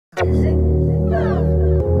Music, love,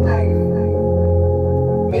 life.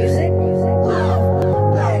 Music, love,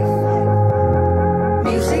 life.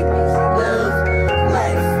 Music, love,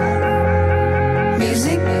 life.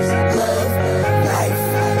 Music, love,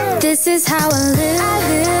 life. This is how I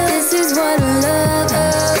live. This is what I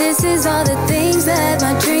love. This is all the things that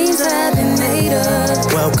my dreams have been made of.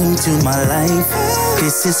 Welcome to my life.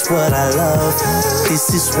 This is what I love. This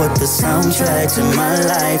is what the soundtrack to my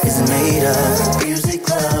life is made of. Music,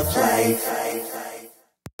 love, life.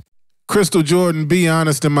 Christal Jordan, Be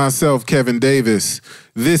Honest, and myself, Kevin Davis.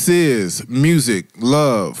 This is Music,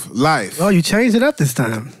 Love, Life. Oh, you changed it up this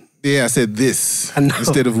time. Yeah, I said this I know.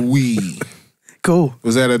 instead of we. Cool.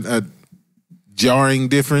 Was that a jarring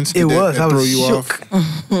difference? It was. That I throw was you shook.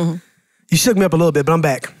 off? You shook me up a little bit, but I'm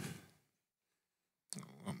back.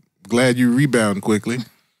 Glad you rebound quickly.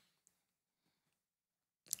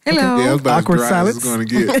 Hello. Yeah, I was about Awkward as dry silence. as it's going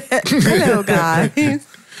to get. Hello, guys.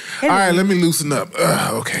 All right, let me loosen up.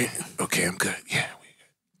 Okay, I'm good. Yeah.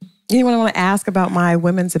 Anyone want to ask about my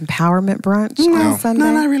women's empowerment brunch on Sunday?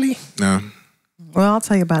 No, not really. No. Well, I'll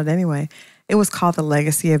tell you about it anyway. It was called the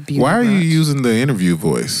Legacy of Beauty. Why are you Brunch. using the interview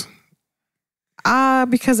voice?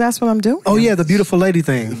 Because that's what I'm doing. Oh, yeah, the beautiful lady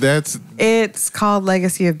thing. It's called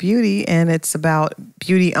Legacy of Beauty, and it's about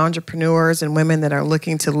beauty entrepreneurs and women that are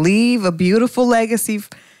looking to leave a beautiful legacy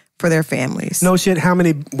for their families. No shit, how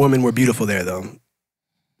many women were beautiful there, though?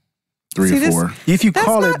 3 See, or this- 4. If you That's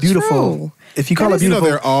call not it beautiful, true. if you call That it is- beautiful,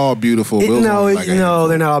 they're all beautiful. Those no, ones, like a handful.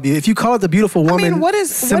 they're not all beautiful. If you call it the beautiful woman I mean, what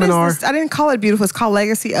is seminar, this? I didn't call it beautiful. It's called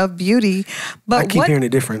Legacy of Beauty. But I keep hearing it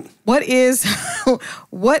different. What is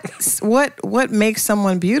what makes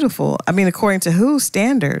someone beautiful? I mean, according to whose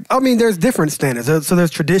standard? I mean, there's different standards. So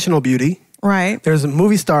there's traditional beauty. Right. There's a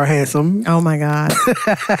movie star handsome. Oh my God.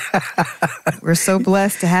 We're so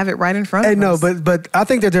blessed to have it right in front of No, us. but I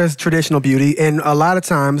think that there's traditional beauty, and a lot of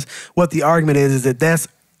times what the argument is that that's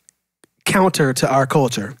counter to our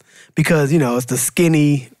culture because it's the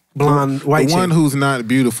skinny blonde white The one chick. who's not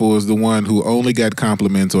beautiful is the one who only got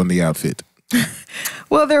compliments on the outfit.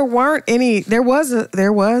 Well, there weren't any. There was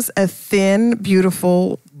a thin,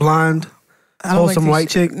 beautiful, blonde, I don't wholesome like white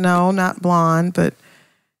these- chick. No, not blonde, but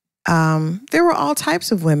there were all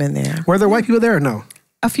types of women there. Were there white people there or no?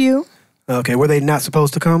 A few. Okay, were they not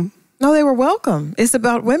supposed to come? No, they were welcome. It's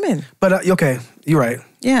about women. But okay, you're right.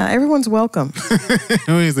 Yeah, everyone's welcome.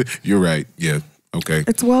 You're right. Yeah. Okay.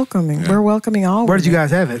 It's welcoming. We're welcoming all Where did you women.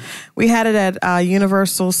 guys have it? We had it at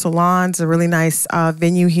Universal Salons, a really nice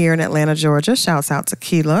venue here in Atlanta, Georgia. Shouts out to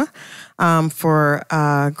Keela for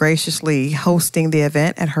graciously hosting the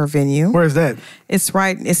event at her venue. Where is that?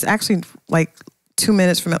 It's actually like 2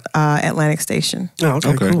 minutes from Atlantic Station. Oh, okay,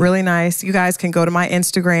 Okay. cool. Really nice. You guys can go to my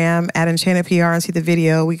Instagram at Enchanted PR and see the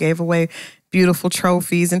video. We gave away beautiful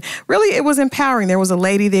trophies. And really, it was empowering. There was a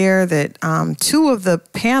lady there that 2 of the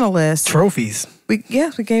panelists... Trophies We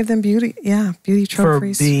gave them beauty for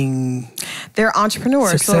trophies. being They're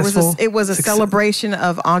entrepreneurs, successful. so it was a celebration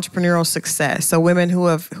of entrepreneurial success. So women who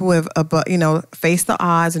have faced the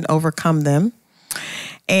odds and overcome them.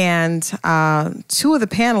 And 2 of the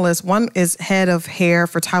panelists, one is head of hair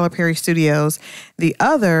for Tyler Perry Studios. The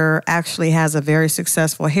other actually has a very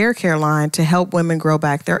successful hair care line to help women grow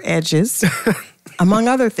back their edges, among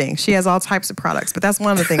other things. She has all types of products, but that's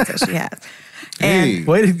one of the things that she has. Hey.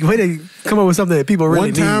 way to come up with something that people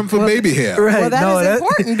really One time need. for baby hair. Right. Well, that is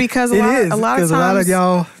important because a lot of times, a lot of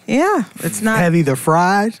y'all it's not have either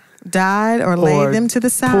fried dyed or laid them to the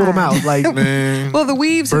side. pulled them out like Man. Well, the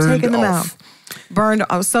weaves are Burned taking them off. out. Burned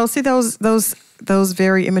off. So see those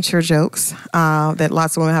very immature jokes that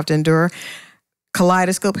lots of women have to endure.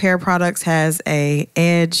 Kaleidoscope Hair Products has a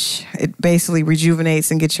edge. It basically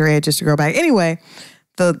rejuvenates and gets your edges to grow back. Anyway,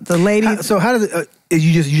 the lady. So how does it?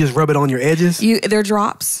 You just rub it on your edges? They're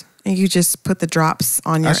drops, and you just put the drops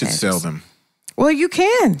on your. I should edges. sell them. Well, you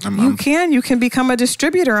can. You can become a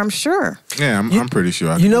distributor. I'm sure. Yeah, I'm pretty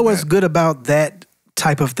sure. You know what's good about that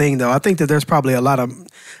type of thing, though? I think that there's probably a lot of,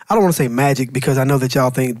 I don't want to say magic because I know that y'all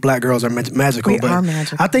think black girls are magical. We but are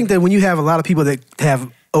magical. I think that when you have a lot of people that have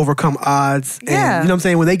overcome odds, and, Yeah. you know what I'm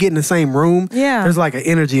saying? When they get in the same room, Yeah. there's like an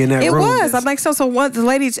energy in that It room. was. I'm like, so what? The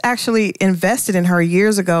lady actually invested in her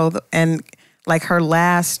years ago, and like her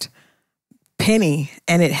last penny,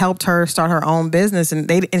 and it helped her start her own business. And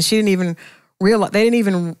she didn't even realize. They didn't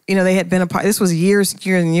even, they had been a part. This was years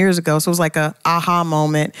and years ago. So it was like a aha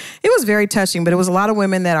moment. It was very touching. But it was a lot of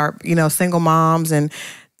women that are, single moms and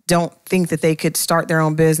don't think that they could start their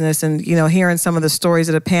own business. And, hearing some of the stories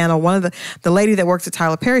at the panel, one of the lady that works at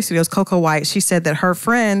Tyler Perry Studios, Coco White, she said that her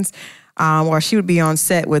friends, or she would be on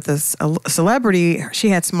set with a celebrity. She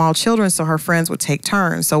had small children, so her friends would take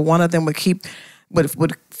turns. So one of them would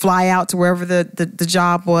fly out to wherever the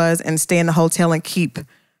job was and stay in the hotel and keep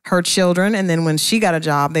her children. And then when she got a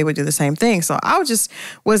job, they would do the same thing. So I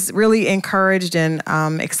was really encouraged and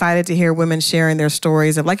excited to hear women sharing their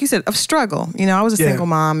stories of, like you said, of struggle. You know, I was a single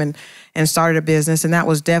mom and started a business, and that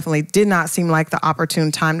was definitely did not seem like the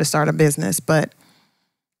opportune time to start a business. But,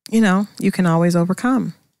 you know, you can always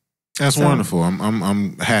overcome. That's wonderful.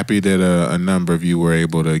 I'm happy that a number of you were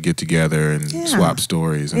able to get together and swap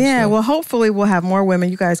stories. And stuff. Well, hopefully we'll have more women.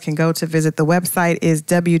 You guys can go to visit. The website is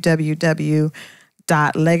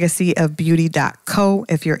www.legacyofbeauty.co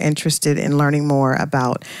if you're interested in learning more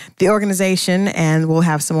about the organization, and we'll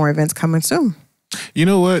have some more events coming soon. You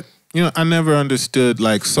know what? You know, I never understood,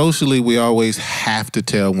 like, socially we always have to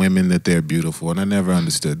tell women that they're beautiful, and I never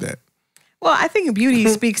understood that. Well, I think beauty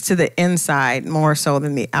speaks to the inside more so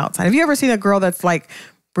than the outside. Have you ever seen a girl that's like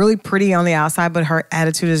really pretty on the outside, but her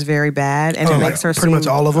attitude is very bad, and it makes her pretty much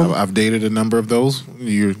all of them? I've dated a number of those.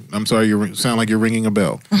 I'm sorry, you sound like you're ringing a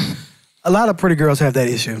bell. A lot of pretty girls have that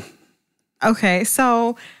issue. Okay,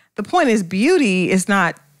 so the point is beauty is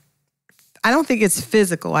not, I don't think it's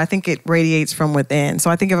physical. I think it radiates from within. So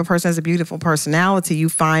I think if a person has a beautiful personality, you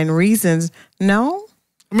find reasons. No?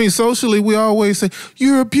 I mean, socially, we always say,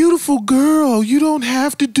 you're a beautiful girl. You don't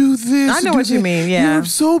have to do this. I know what you mean, yeah. You're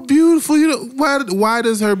so beautiful. You know, why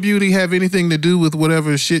does her beauty have anything to do with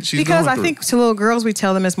whatever shit she's because going I through? think to little girls, we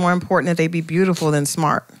tell them it's more important that they be beautiful than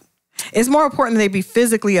smart. It's more important that they be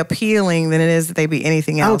physically appealing than it is that they be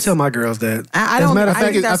anything else. I don't tell my girls that. I don't. Matter of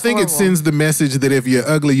fact, I think it sends the message that if you're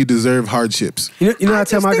ugly, you deserve hardships. You know I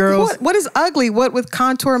tell my girls? What is ugly? What with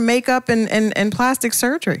contour, makeup, and plastic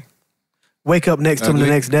surgery? Wake up next to them the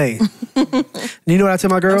next day. You know what I tell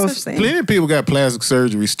my girls? Plenty of people got plastic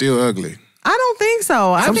surgery still ugly. I don't think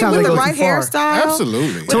so. I think Sometimes with they the go right too far. hairstyle.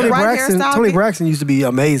 Absolutely. Tony Braxton used to be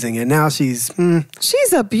amazing, and now she's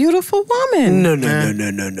She's a beautiful woman. no.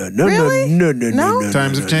 Really? No.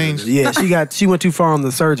 Times have changed. Yeah, she went too far on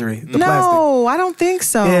the surgery, the plastic. No, I don't think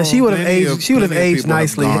so. Yeah, she would have Plenty aged. of- She would have plenty of aged people have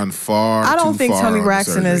nicely. gone far I don't too think far Toni on the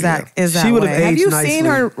Braxton is surgery, that is that She would way. have Have aged you seen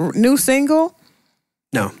her new single?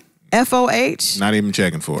 No. FOH? Not even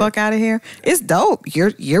checking for Fuck out of here. It's dope.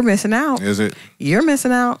 You're missing out. it. Is it? You're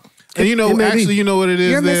missing out. And you know, It may be. actually, you know what it is?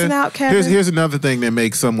 You're there? missing out, Kevin. Here's another thing that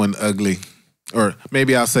makes someone ugly, or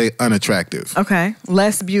maybe I'll say unattractive. Okay.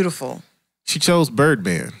 Less beautiful. She chose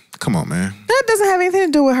Birdman. Come on, man. That doesn't have anything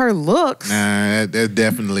to do with her looks. Nah, that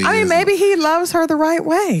definitely. I mean, is- maybe he loves her the right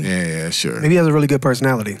way. Yeah, sure. Maybe he has a really good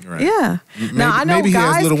personality. Right. Yeah. Maybe, Now I know maybe he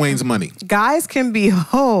has guys. Lil Wayne's money. Guys can be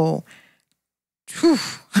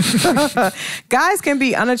guys can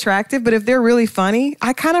be unattractive, but if they're really funny,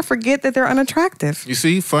 I kind of forget that they're unattractive. You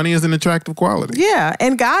see, funny is an attractive quality. Yeah,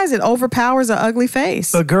 and guys, it overpowers an ugly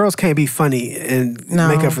face. But girls can't be funny and No,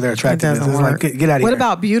 make up for their it attractiveness. doesn't It's work. like, get out of What here.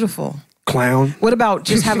 about beautiful? Clown? What about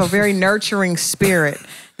just have a very nurturing spirit?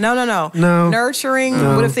 No. No. Nurturing.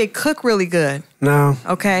 No. What if they cook really good? No.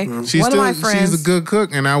 Okay. She's One of my friends. she's a good cook,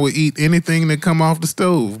 and I would eat anything that come off the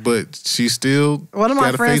stove. But she still One of my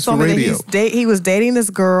got a friends face for told me radio. that he was dating this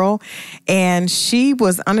girl, and she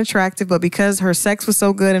was unattractive, but because her sex was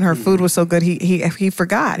so good and her food was so good, he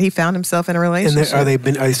forgot. He found himself in a And relationship. are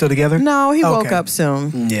they still together? No, he woke Okay. up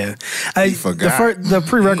soon. Yeah. forgot. The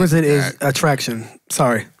prerequisite is Forgot. attraction.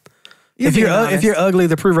 Sorry. You're being If honest. you're ugly,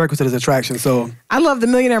 the prerequisite is attraction. So I love the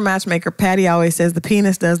Millionaire Matchmaker. Patty always says the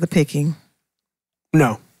penis does the picking.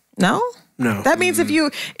 no. No? No. That means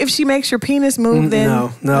if she makes your penis move,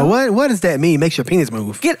 then No. What does that mean? Makes your penis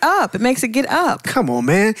move? get up. It makes it get up. Come on,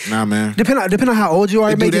 man. Nah, man. Depend on how old you are,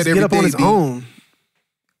 They it may do that just get every up on day, its B. own.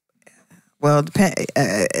 Well,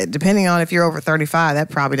 depending on if you're over 35, that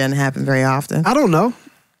probably doesn't happen very often. I don't know.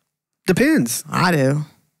 Depends. I do.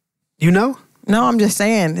 You know? No, I'm just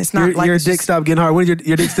saying it's not like your it's dick just- stopped getting hard. When did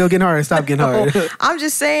your dick still getting hard or stop getting hard? I'm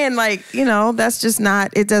just saying, like, that's just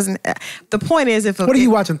not. It doesn't. The point is, if What are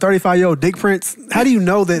you watching? 35-year-old dick prints? How do you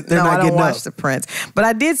know that they're No, not I don't getting watch up? the prints, but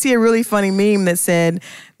I did see a really funny meme that said,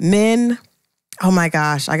 "Men." Oh my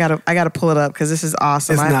gosh, I gotta pull it up because this is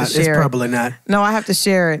awesome. It's I have not. to It's share probably not. it. No, I have to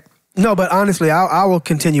share it. No, but honestly, I will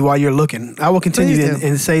continue while you're looking. I will continue Please do.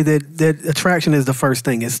 and say that attraction is the first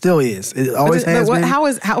thing. It still is. It always has been.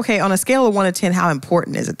 Okay, on a scale of 1 to 10, how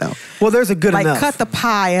important is it though? Well, there's a good Like, enough. cut the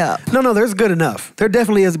pie up. No, there's good enough. There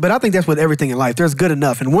definitely is, but I think that's with everything in life. There's good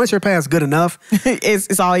enough, and once you're past good enough,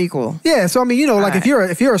 it's all equal. yeah. So I mean, like Right.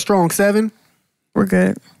 if you're a strong 7, We're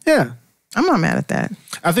good. yeah. I'm not mad at that.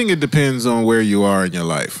 I think it depends on where you are in your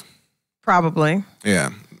life. Probably.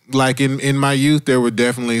 Yeah. like in my youth, there were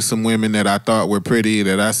definitely some women that I thought were pretty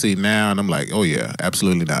that I see now, and I'm like, oh yeah,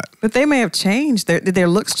 absolutely not. But they may have changed. Did their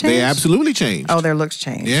looks change? They absolutely changed. Oh, their looks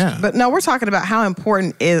changed. Yeah. But no, we're talking about how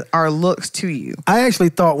important is our looks to you. I actually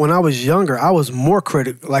thought when I was younger, I was more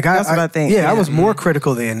critical. Like That's what I think, Yeah, yeah. I was more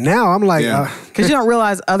critical then. Now I'm like, Yeah. Because you don't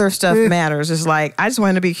realize other stuff matters. It's like, I just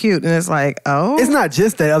wanted to be cute. And it's like, oh. it's not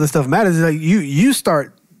just that other stuff matters. It's like you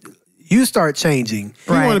start changing.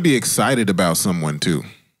 You Right. want to be excited about someone too.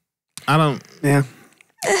 I don't. Yeah.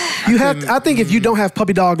 You have. I think if you don't have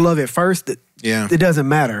puppy dog love at first, it doesn't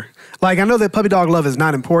matter. Like I know that puppy dog love is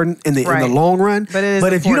not important in the Right. long run, But it is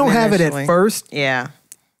if you don't important have it initially. at first, Yeah.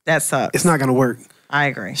 That sucks. it's not going to work. I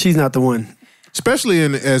agree. She's not the one. Especially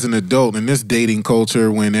as an adult in this dating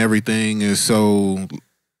culture when everything is so.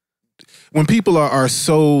 When people are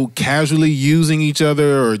so casually using each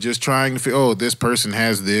other or just trying to feel, oh, this person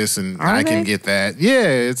has this and I can get that. Yeah,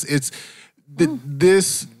 it's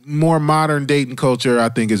this more modern dating culture, I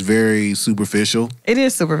think, is very superficial. It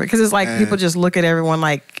is super because it's like people just look at everyone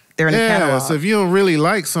like they're in a catalog. So if you don't really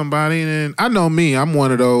like somebody, then I know me, I'm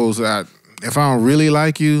one of those. If I don't really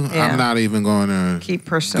like you, I'm not even going to keep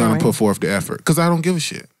pursuing. Going to put forth the effort because I don't give a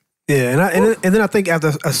shit. Yeah, and then I think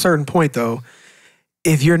after a certain point though,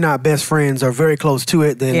 if you're not best friends or very close to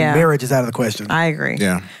it, then marriage is out of the question. I agree.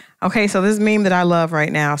 Yeah. Okay, so this meme that I love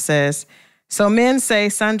right now says, so men say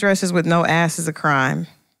sundresses with no ass is a crime.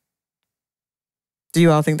 Do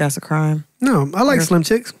you all think that's a crime? No, I like slim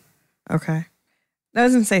chicks. Okay.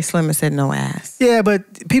 Doesn't say slim, it said no ass. Yeah,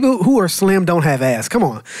 but people who are slim don't have ass. Come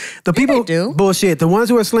on. The people do. Bullshit. The ones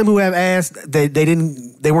who are slim who have ass,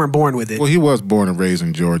 they weren't born with it. Well, he was born and raised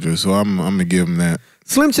in Georgia, so I'm going to give him that.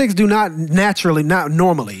 Slim chicks do not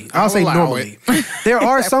normally. I'll say allow normally. There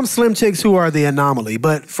are some slim chicks who are the anomaly,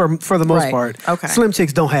 but for the most part, slim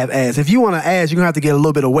chicks don't have ass. If you want an ass, you're going to have to get a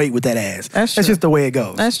little bit of weight with that ass. That's That's just the way it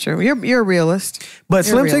goes. That's true. You're a realist. But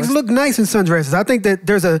You're slim a chicks realist. look nice in sundresses. I think that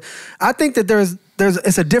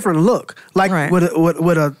it's a different look. Like with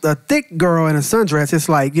a thick girl in a sundress, it's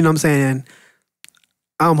like, you know what I'm saying?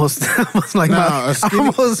 I almost like I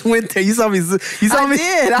almost went there. You saw me. You saw me.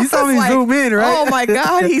 Did. You saw me like, zoom in, right? Oh my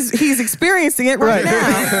God, he's experiencing it right now.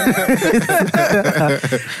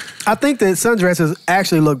 I think that sundresses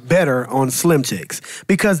actually look better on slim chicks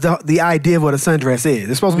because the idea of what a sundress is.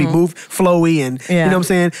 It's supposed to be flowy, and you know what I'm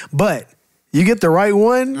saying. But you get the right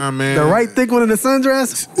one, the right thick one in the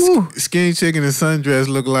sundress. Skinny chick in a sundress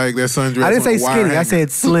look like that sundress. I didn't say on a wire skinny. hanger. I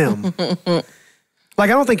said slim.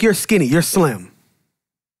 Like I don't think you're skinny. You're slim.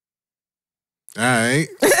 All right.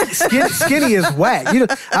 Skinny is whack.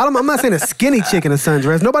 I'm not saying a skinny chick in a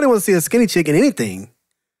sundress. Nobody wants to see a skinny chick in anything.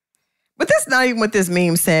 But that's not even what this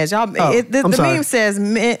meme says. Y'all, the meme says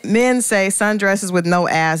men say sundresses with no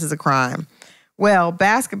ass is a crime. Well,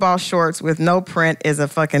 basketball shorts with no print is a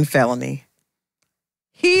fucking felony.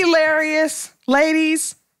 Hilarious,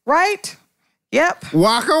 ladies, right? Yep.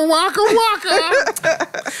 Waka, waka,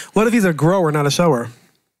 waka. What if he's a grower, not a shower?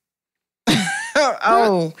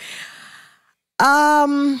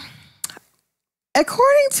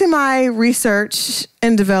 According to my research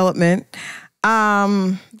and development,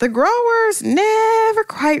 the growers never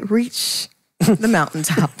quite reach the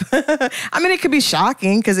mountaintop. I mean, it could be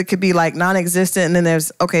shocking because it could be like non-existent, and then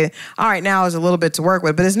there's all right, now is a little bit to work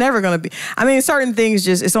with, but it's never going to be. I mean, certain things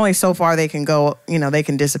it's only so far they can go. They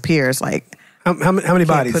can disappear. It's like how many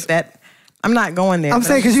bodies? Put that. I'm not going there. I'm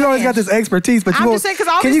saying because you always got this expertise, but I'm just saying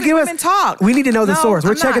because obviously women talk. We need to know the source.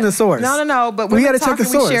 We're checking the source. No. But we got to check the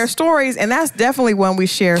source. We share stories, and that's definitely one we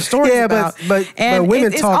share stories about. but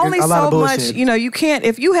women talk only a lot so of bullshit. much. You can't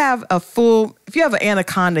if you have an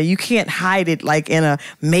anaconda, you can't hide it like in a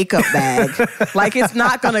makeup bag. Like it's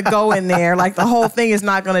not going to go in there. Like the whole thing is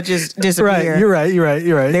not going to just disappear. Right. You're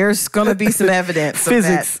right. There's going to be some evidence.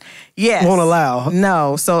 Physics. Yes. Won't allow.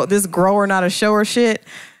 No. So this grower, not a shower shit.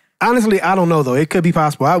 Honestly, I don't know though. It could be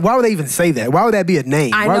possible. Why would they even say that? Why would that be a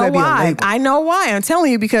name? I know why. I know why. I'm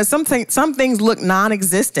telling you because some things look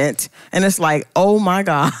non-existent, and it's like, oh my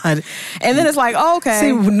God, and then it's like, oh, okay.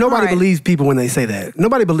 See, nobody believes people when they say that.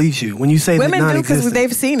 Nobody believes you when you say that. Women do because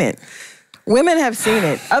they've seen it. Women have seen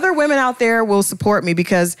it. Other women out there will support me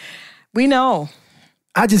because we know.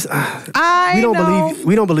 We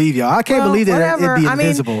don't believe y'all. I can't believe that it'd be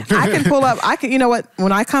invisible. I can pull up. You know what?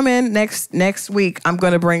 When I come in next week, I'm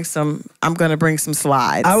gonna bring some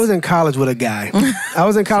slides. I was in college with a guy.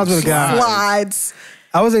 Slides.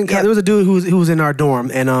 I was in. There was a dude who was in our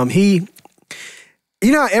dorm, and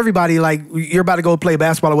you know how everybody, like, you're about to go play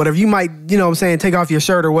basketball or whatever, you might, you know what I'm saying, take off your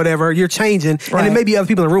shirt or whatever, you're changing, and there may be other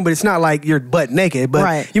people in the room, but it's not like you're butt naked,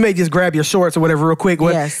 but you may just grab your shorts or whatever real quick.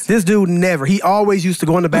 This dude never. He always used to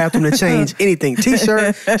go in the bathroom to change anything.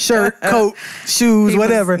 T-shirt, shirt, coat, shoes,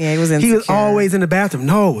 whatever. He was insecure. He was always in the bathroom.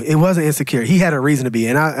 No, it wasn't insecure. He had a reason to be.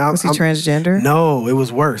 And was he transgender? No, it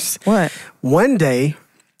was worse. What? One day,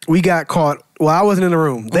 we got caught. Well, I wasn't in the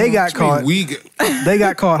room. They got caught. They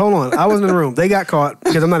got caught. Hold on. I wasn't in the room. They got caught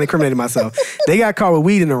because I'm not incriminating myself. They got caught with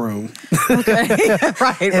weed in the room. Okay.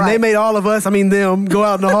 And they made all of us, them, go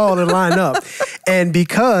out in the hall and line up. And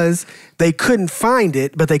because they couldn't find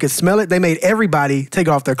it, but they could smell it, they made everybody take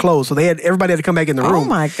off their clothes. So everybody had to come back in the room. Oh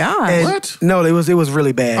my God. And what? No, it was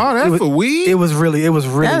really bad. Oh, that's for weed? It was really That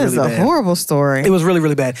is really a bad. horrible story. It was really,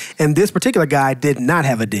 really bad. And this particular guy did not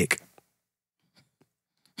have a dick.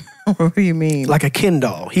 What do you mean? Like a Ken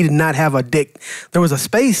doll. He did not have a dick. There was a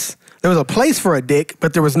space, there was a place for a dick,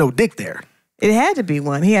 but there was no dick there. It had to be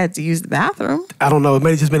one. He had to use the bathroom. I don't know. It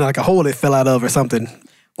may have just been like a hole that fell out of or something.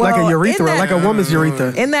 Like a urethra, like a woman's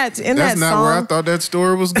urethra. That's not song, where I thought that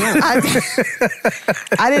story was going.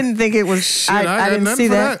 I didn't think it was. Shit, I didn't see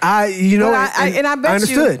that. I bet I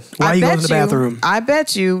understood why he goes to the bathroom. I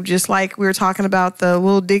bet you, just like we were talking about the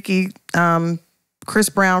Lil Dicky, Chris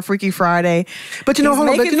Brown, Freaky Friday. But hold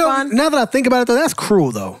on. But now that I think about it, though, that's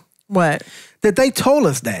cruel, though. What? That they told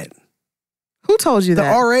us that. Who told you that?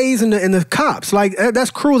 The RAs and the cops. Like,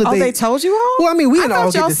 that's cruel that they told you all? Well, we didn't all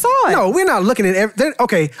thought get y'all this. saw it. No, we're not looking at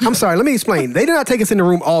okay, I'm sorry. Let me explain. They did not take us in the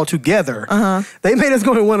room all together. They made us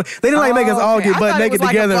go in one. They didn't make us all get butt naked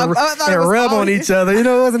together and rub on each other. It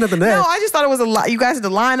wasn't nothing that. No, I just thought it was a lot. You guys had to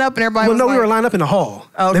line up and everybody we were lined up in the hall.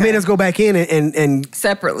 Okay. They made us go back in and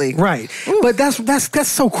separately. Right. Oof. But that's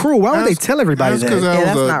so cruel. Why would they tell everybody that?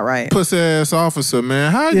 That's not right. Pussy ass officer,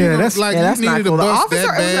 man. How that's like that's you needed not cool. to bust the officer,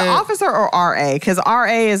 that bad? Was it an officer or RA? Because RA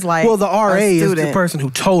is like, well, the RA is the person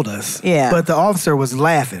who told us. Yeah. But the officer was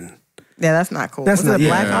laughing. Yeah, that's not cool. That's was it a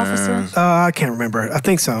black officer? I can't remember. I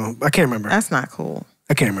think so. I can't remember. That's not cool.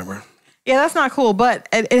 I can't remember. Yeah, that's not cool, but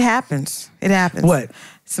it happens. It happens. What?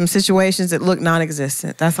 Some situations that look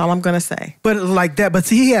non-existent. That's all I'm going to say. But like that, but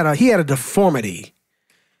see, he had a deformity.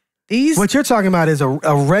 What you're talking about is a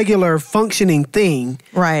regular functioning thing.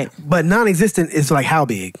 Right. But non-existent is like how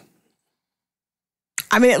big?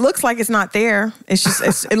 It looks like it's not there. It's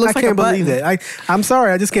just, it looks like a button. I can't believe that. I'm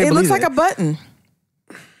sorry, I just can't believe it. It looks like a button.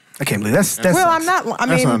 I can't believe that's well, I'm not.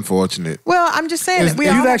 That's unfortunate. Well, I'm just saying that we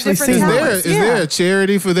all you've have actually different seen talents. Is there a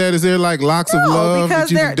charity for that? Is there like locks of love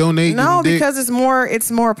that you can donate? No, because it's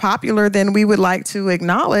more popular than we would like to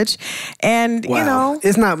acknowledge, and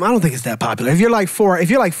it's not. I don't think it's that popular. If you're like 4'8"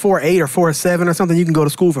 or 4'7" or something, you can go to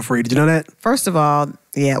school for free. Did you know that? First of all,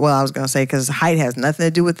 yeah. Well, I was gonna say because height has nothing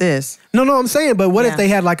to do with this. No, I'm saying, but what if they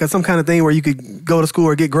had like some kind of thing where you could go to school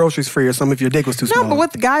or get groceries free or something if your dick was too small? No, but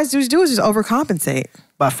what the guys do is just overcompensate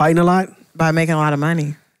by fighting a lot. By making a lot of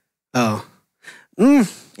money. Oh.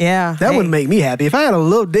 Yeah. That wouldn't make me happy. If I had a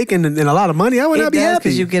little dick and a lot of money, I would not be happy.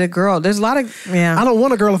 Because you get a girl. There's a lot of, I don't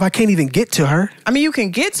want a girl if I can't even get to her. You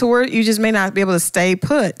can get to her. You just may not be able to stay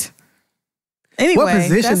put. Anyway. What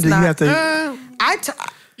position do you have to?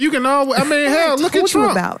 You can always, hell, look at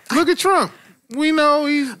Trump. Look at Trump. We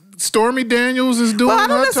know Stormy Daniels is doing. Well, I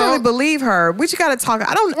don't necessarily believe her. We just got to talk.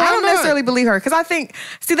 I don't necessarily believe her because I think.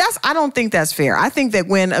 See, I don't think that's fair. I think that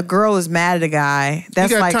when a girl is mad at a guy,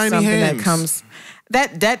 that's like something that comes.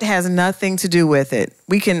 That has nothing to do with it.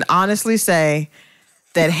 We can honestly say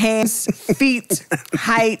that hands, feet,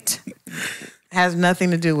 height has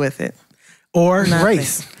nothing to do with it. Or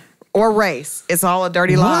race. Or race. It's all a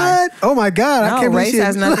dirty lie. What? Oh my God! No, I can't believe race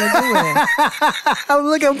has nothing to do with it. I'm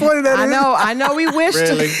looking pointing at it. I know. We wish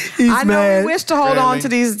we wish to hold on to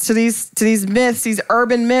these myths, these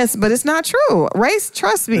urban myths, but it's not true. Race,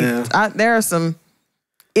 trust me, there are some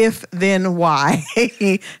if then why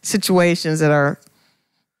situations that are.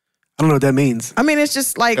 I don't know what that means. It's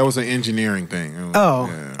just like that was an engineering thing.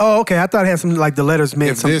 Okay. I thought it had some like the letters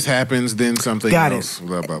meant. If this happens, then something else.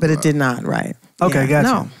 Blah, blah, but blah. It did not. Right. Okay,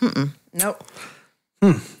 gotcha. No.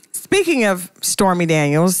 Nope. Speaking of Stormy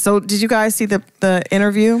Daniels, so did you guys see the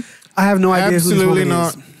interview? I have no idea who this woman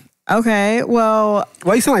not. is. Okay, well...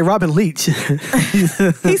 Why you sound like Robin Leach?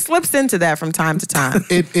 He slips into that from time to time.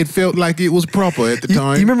 It felt like it was proper at the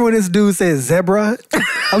time. You remember when this dude said zebra?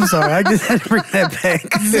 I'm sorry, I just had to bring that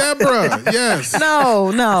back. Zebra, yes.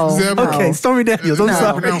 No. Zebra. Okay, Stormy Daniels, I'm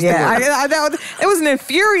sorry. Yeah, it was an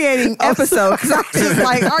infuriating episode because I was just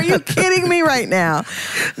like, are you kidding me right now?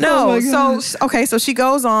 No, so she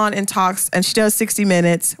goes on and talks, and she does 60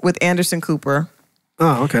 Minutes with Anderson Cooper.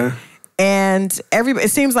 Oh, okay. And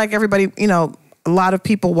it seems like everybody, a lot of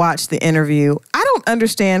people watch the interview. don't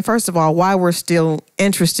understand, first of all, why we're still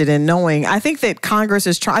interested in knowing. I think that Congress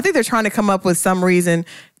is I think they're trying to come up with some reason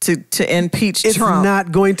to impeach Trump. It's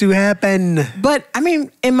not going to happen. But I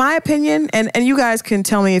mean, in my opinion, and you guys can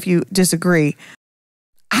tell me if you disagree,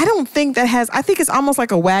 I don't think I think it's almost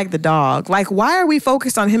like a wag the dog. Like, why are we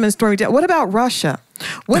focused on him and Stormy Daniels? What about Russia?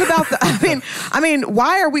 What about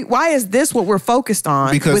why is this what we're focused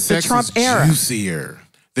on because with the Trump era? Juicier.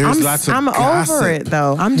 There's lots of gossip. I'm over it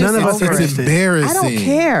though. I'm just None of us over are it. interested. Embarrassing. I don't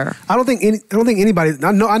care. I don't think anybody.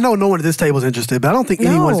 I know no one at this table is interested, but I don't think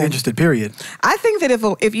anyone's interested. Period. I think that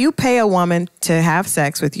if you pay a woman to have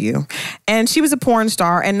sex with you, and she was a porn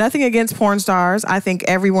star, and nothing against porn stars, I think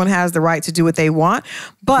everyone has the right to do what they want.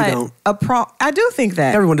 But I do think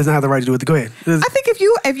that Everyone does not have the right to do it. Go ahead. I think if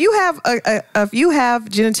you have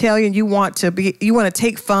genitalia and you want to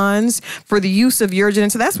take funds for the use of your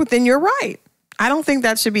genitalia, that's within your right. I don't think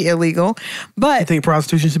that should be illegal. But You think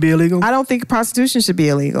prostitution should be illegal? I don't think prostitution should be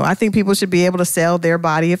illegal. I think people should be able to sell their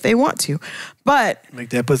body if they want to. But Make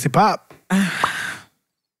that pussy pop.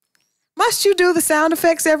 must you do the sound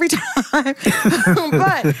effects every time?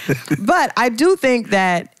 but I do think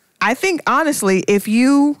that, honestly, if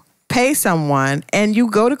you pay someone and you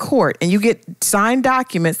go to court and you get signed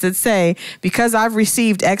documents that say, because I've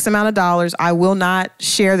received X amount of dollars, I will not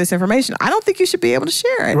share this information. I don't think you should be able to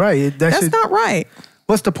share it. Right. That's not right.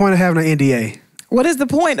 What's the point of having an NDA? What is the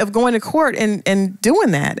point of going to court and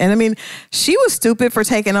doing that? And I mean, she was stupid for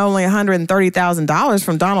taking only $130,000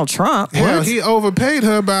 from Donald Trump. Hell, he overpaid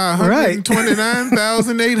her by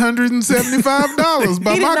 $129,875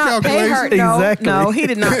 by my calculation. Exactly. No, he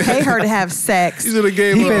did not pay her to have sex. He should have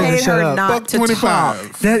gave He her paid her $1 not to talk.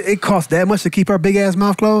 That it cost that much to keep her big ass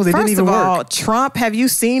mouth closed. It didn't First even of all, work. Trump, have you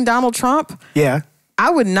seen Donald Trump? Yeah. I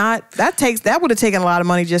would not. That would have taken a lot of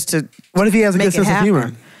money just to What if he has a make good it sense of happen.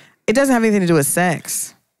 humor? It doesn't have anything to do with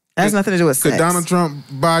sex. That has nothing to do with sex. Could Donald Trump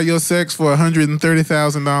buy your sex for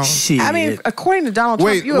 $130,000? Shit. I mean, according to Donald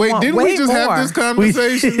Trump, you would want didn't way we just more. have this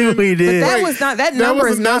conversation? we did. That was not. That number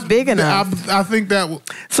is not big enough. I think that.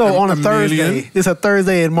 So on a Thursday, million. it's a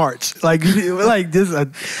Thursday in March. Like this. What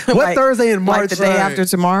Like- Thursday in March? Like the day after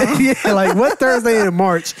tomorrow. Yeah, like what Thursday in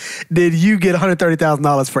March did you get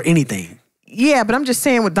 $130,000 for anything? Yeah, but I'm just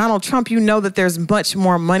saying with Donald Trump, you know that there's much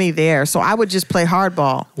more money there. So I would just play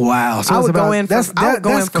hardball. Wow. So I it's would about, go in for- that's, I would that, go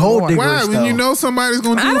that's in for gold more. diggers. Why? When you know somebody's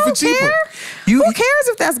going to do I it for don't cheaper. care. Who cares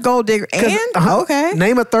if that's gold digger? And okay.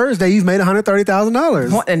 Name a Thursday you've made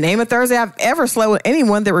 $130,000. What, name a Thursday I've ever slept with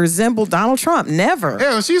anyone that resembled Donald Trump. Never.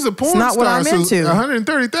 Hell, she's a porn not star. what I'm into.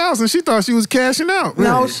 $130,000. She thought she was cashing out.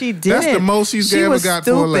 No, she didn't. That's the most she's she ever was got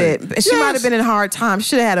stupid. for a lady. She might have been in hard times. She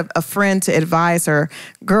should have had a friend to advise her.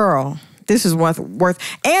 Girl, this is worth.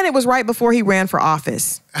 And it was right before he ran for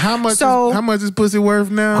office. How much? So- how much is pussy worth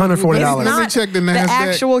now? $140. Let me check the NASDAQ.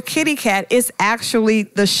 actual kitty cat. It's actually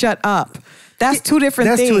the shut up. That's two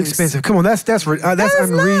different That's things. too expensive. Come on, that's is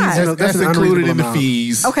unreasonable. not. That's an included in unreasonable the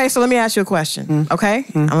fees. Okay, so let me ask you a question. Okay,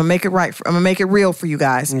 I'm gonna make it right. I'm gonna make it real for you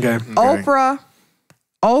guys. Okay.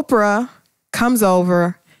 Oprah comes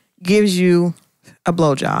over, gives you a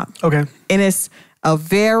blowjob, Okay. and it's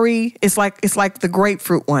like the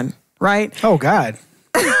grapefruit one, right? Oh God.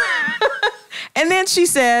 And then she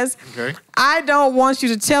says, Okay. I don't want you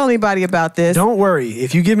to tell anybody about this. Don't worry.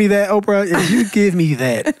 If you give me that, Oprah,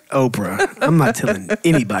 I'm not telling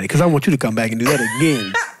anybody because I want you to come back and do that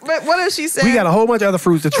again. But what does she say? We got a whole bunch of other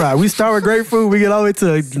fruits to try. We start with grapefruit, we get all the way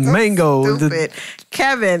to mango. Stupid.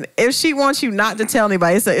 Kevin, if she wants you not to tell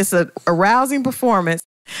anybody, it's a arousing performance.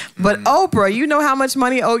 But Oprah, you know how much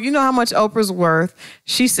money, you know how much Oprah's worth.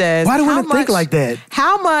 She says, Why do how women think much- like that?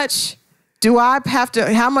 How much do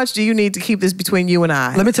you need to keep this between you and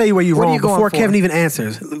I? Let me tell you where you're What are wrong you going before for? Kevin even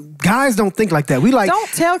answers. Guys don't think like that. Don't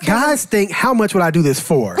tell Kevin. Guys think, how much would I do this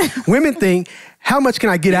for? Women think, how much can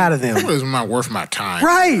I get out of them? What is not worth my time?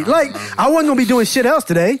 Right. Like, I wasn't going to be doing shit else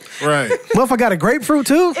today. Right. Well, if I got a grapefruit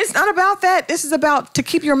too? It's not about that. This is about to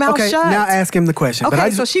keep your mouth Okay, shut. now ask him the question. Okay,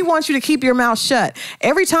 But so she wants you to keep your mouth shut.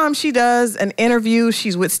 Every time she does an interview,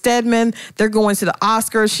 she's with Stedman, they're going to the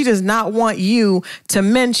Oscars. She does not want you to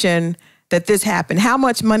mention that this happened. How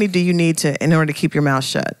much money do you need in order to keep your mouth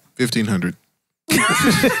shut? $1,500.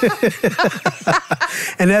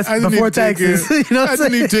 and that's I just before need to take taxes. care- You know what I I'm just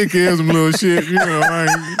saying? need to take care of some little shit. You know,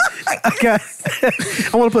 Okay.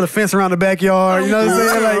 I want to put a fence around the backyard. You know what I'm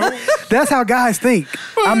saying? Like, that's how guys think.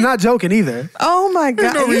 I'm not joking either. Oh my God.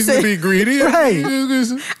 there's no You reason to said- be greedy.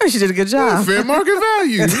 Right. She did a good job. Fair market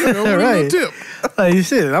value. You know, Right. right. Tip. Like,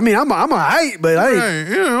 shit. I mean, I'm a height, but I ain't. Right.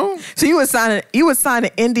 You know, So you would sign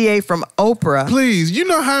an NDA from Oprah. please. You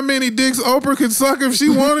know how many dicks Oprah could suck if she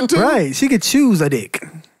wanted to? Right. She could choose a dick.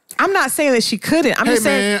 I'm not saying that she couldn't. I'm just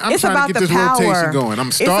saying I'm it's trying about to get the this power. rotation going.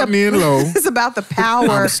 I'm starting in low. It's about the power.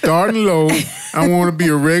 I'm starting low. I want to be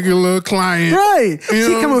a regular client. Right. You She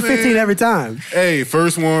know come what with I'm 15 saying? every time. Hey,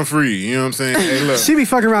 first one free. You know what I'm saying? Hey, look. She be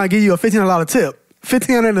fucking around and give you a $1,500 tip.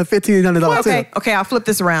 $1,500 and a $1,500 tip. Okay, I'll flip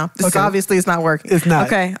this around. This obviously is not working. It's not.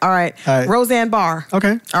 Okay, all right. Roseanne Barr.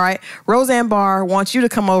 Okay. All right. Roseanne Barr wants you to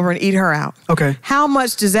come over and eat her out. Okay. How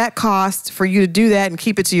much does that cost for you to do that and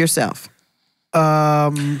keep it to yourself?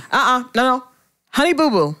 No. Honey Boo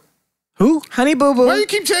Boo. Who? Honey Boo Boo. Why you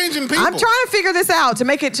keep changing people? I'm trying to figure this out to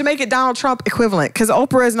make it Donald Trump equivalent because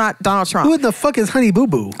Oprah is not Donald Trump. Who the fuck is Honey Boo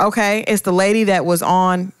Boo? Okay, it's the lady that was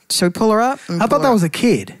on. Should we pull her up? I thought that was a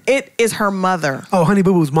kid. It is her mother. Oh, Honey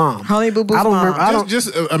Boo Boo's mom. Honey Boo Boo's I don't mom. remember. I don't.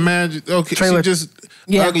 Just imagine. Okay, Trailer. she's just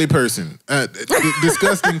ugly person,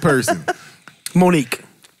 disgusting person. Monique.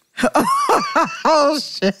 Oh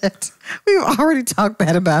shit! We've already talked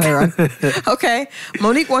bad about her. Okay,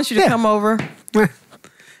 Monique wants you to come over.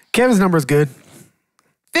 Kevin's number is good.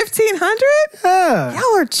 1,500? Yeah.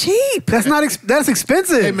 Y'all are cheap. That's not. That's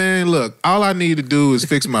expensive. Hey man, look. All I need to do is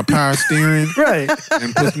fix my power steering, Right.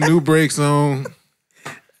 and put some new brakes on.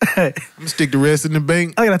 I'm gonna stick the rest in the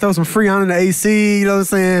bank. I gotta throw some Freon in the AC. You know what I'm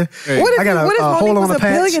saying? Hey, What if, I got what if a Monique hole on was the a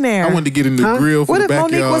patch. billionaire? I wanted to get a new grill for What the if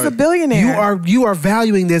backyard. Monique was a billionaire? You are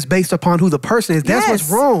valuing this based upon who the person is. That's what's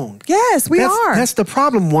Yes. wrong. Yes, we are. That's the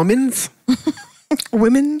problem, womans.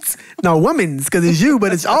 Women's. No, women's, because it's you,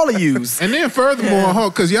 but it's all of yous. And then furthermore,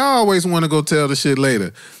 because y'all always want to go tell the shit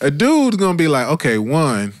later. A dude's gonna be like, okay,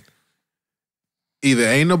 one, either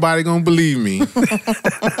ain't nobody gonna believe me,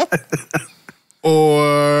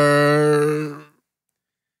 or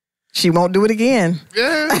She won't do it again.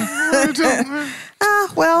 yeah.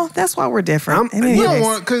 Well, that's why we're different. You don't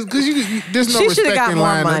want because there's no She shoulda respect got in more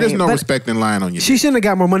line. money, There's no but- respect in line on you. She shouldn't have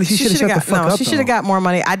got more money. She should have shut the fuck up. She should have got more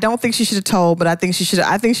money. I don't think she should have told, but I think she should.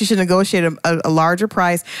 I think she should negotiate a larger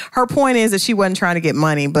price. Her point is that she wasn't trying to get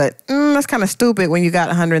money, but that's kind of stupid. When you got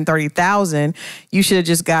 130,000, you should have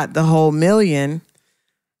just got the whole $1 million.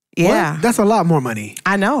 Yeah, What? That's a lot more money.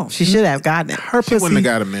 I know. She should have gotten it. Her She wouldn't pussy.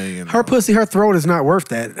 have got $1 million. Her pussy. Her throat is not worth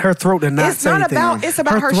that. Her throat did not. It's say not anything. about- it's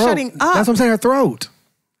about her throat. shutting up. That's what I'm saying. Her throat.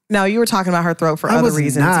 No, you were talking about her throat for I other was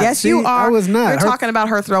reasons. not. Yes, See, you are. I was not. You're Her- talking about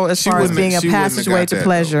her throat as far as wouldn't being have- a she wouldn't have passageway got to that,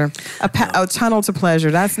 pleasure, a tunnel to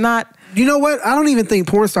pleasure. That's not. You know what? I don't even think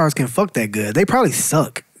porn stars can fuck that good. They probably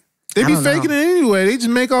suck. They be I don't know. faking it anyway. They just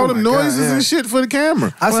make all Oh the my God, noises yeah. and shit for the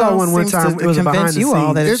camera. I saw Well, one seems time. to It was a convince behind the you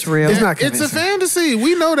all that scenes. it's real. It's not It's a convincing. fantasy.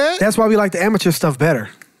 We know that. That's why we like the amateur stuff better.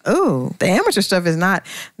 Ooh, the amateur stuff is not.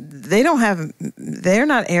 They're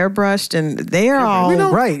not airbrushed, and they are all. we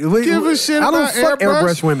don't Right. give a shit I don't about fuck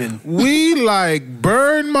airbrush women. We like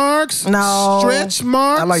burn marks, No. stretch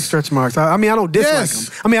marks. I like stretch marks. I mean, I don't dislike Yes.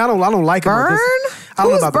 them. I mean, I don't like them. Burn? I don't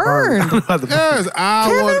know Who's about the burn. I don't know about the burn.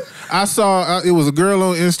 Yes, I saw it was a girl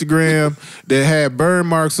on Instagram that had burn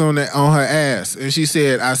marks on her ass, and she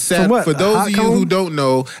said, "I sat From what? for A those hot of you comb? who don't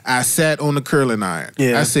know, I sat on the curling iron."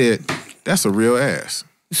 Yeah. I said, "That's a real ass."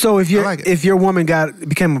 So if I like it. if your woman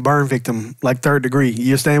became a burn victim, like 3rd degree,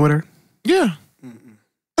 you're staying with her? Yeah.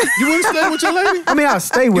 You wouldn't stay with your lady? I mean, I'll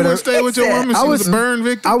stay You with her. wouldn't stay with your woman? She was a burn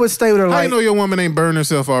victim? I would stay with her How like. you know your woman ain't burned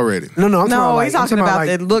herself already? No, I'm No, talking he's like, talking about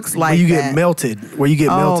it looks like where you that. get melted. Where you get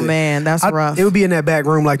Oh, melted. man, that's rough. It would be in that back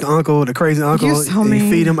room, like the uncle, the crazy uncle. You're so and you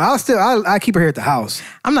mean. feed him. I keep her here at the house.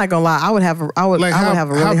 I'm not gonna lie. I would have a really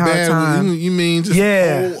hard bad time. You mean just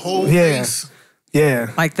Yeah. whole Yeah. face? Yeah,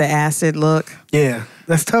 Like the acid look. yeah,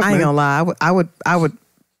 that's tough. I ain't man. gonna lie. I would.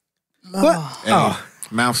 What? Hey, Oh,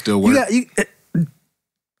 mouth still you works. got you.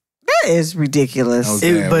 That is ridiculous. That was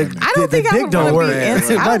bad, But wasn't it? I don't the think I dick would don't want to work. be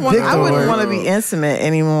intimate. My I dick don't wouldn't work. want to be intimate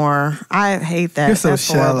anymore. I hate that. You're so That's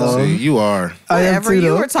horrible. shallow. See, you are. I am Whatever. too, You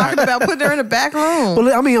though. were talking about putting her in the back room. Well,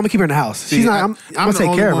 I mean, I'm gonna keep her in the house. She's See, not. I'm I'm gonna the take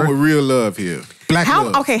only care of one her. with real love here. Black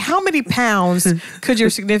love. How many pounds could your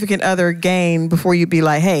significant other gain before you be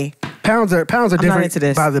like, hey, Pounds are not different into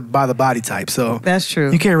this. by the body type. So that's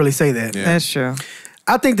true. you can't really say that. Yeah. That's true.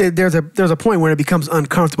 I think that there's a point where it becomes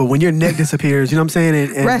uncomfortable when your neck disappears. You know what I'm saying?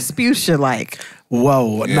 And Rasputia like.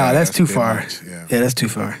 whoa, Yeah, nah, that's that's too a bit far. much, yeah. That's too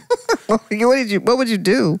far. What would you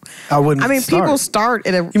do? I wouldn't. I mean, start. people start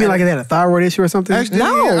at a. You mean like they had a thyroid issue or something? Actually,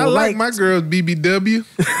 No, I like- like my girls BBW.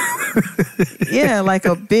 yeah, like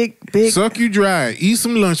a big. Suck you dry. Eat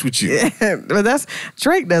some lunch with you. But that's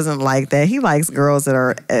Drake doesn't like that. He likes girls that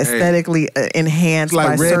are aesthetically enhanced It's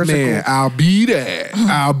like by Red surgical. Man. I'll be that.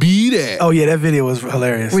 I'll be that. Oh yeah, that video was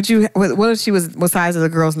hilarious. Would you? What if she was? What size are the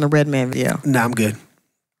girls in the Red Man video? Nah, I'm good.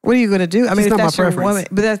 What are you gonna do? I mean, It's if not my that's your preference. woman,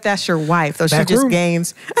 but that's your wife, though. She Back just room.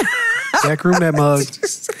 gains. Backroom that mug.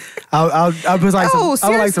 I was like, No, I would like some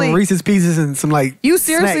seriously. Reese's Pieces and some like You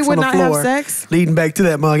seriously snacks would on the not have floor, sex? leading back to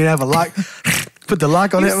that mug and have a lock. Put the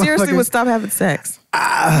lock on You that. seriously motherfucker. would stop having sex.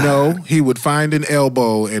 No, he would find an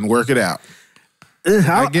elbow and work it out.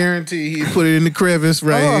 I guarantee he'd put it in the crevice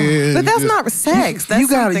right here. But that's not sex. That's you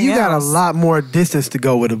got something a else. lot more distance to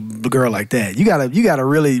go with a girl like that. You gotta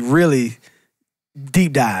really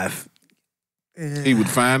deep dive. He would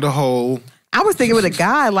find a hole. I was thinking with a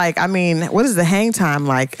guy, like, I mean, what is the hang time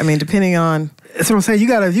like? I mean, depending on That's what I'm saying. You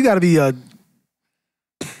gotta be a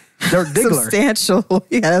dirt diggler. substantial,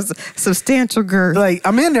 yes, substantial girth. Like,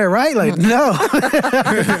 I'm in there, right? Like, no.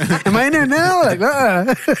 Am I in there now?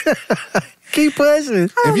 Like, keep pushing.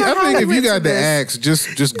 I think if you got the axe,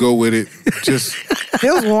 just go with it. Just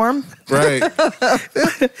Feels warm. right,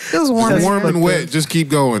 Feels warm. warm and wet. Just keep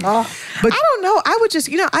going. But I don't know. I would just,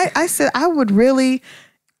 I said I would really.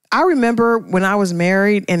 I remember when I was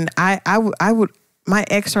married and I would. My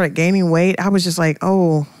ex started gaining weight. I was just like,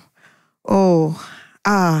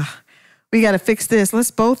 we got to fix this.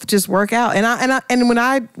 Let's both just work out. And when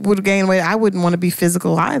I would gain weight, I wouldn't want to be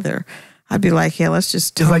physical either. I'd be like, yeah, let's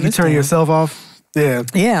just. Just like you this turn down. yourself off. Yeah.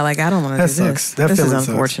 Yeah, like I don't want to That do sucks. this. That this is feeling sucks.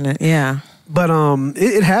 unfortunate. Yeah. But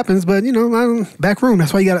it happens. But back room.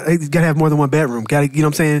 That's why you gotta have more than one bedroom. You know what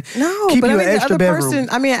I'm saying? No, keep but you I mean, an the extra other bedroom.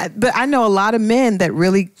 person. But I know a lot of men that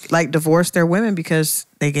really like divorce their women because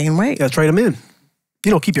they gain weight. You gotta trade them in.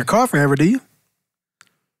 You don't keep your car forever, do you?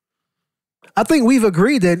 I think we've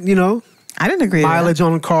agreed that I didn't agree. mileage to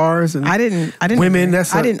on cars and that. I didn't. women. Agree.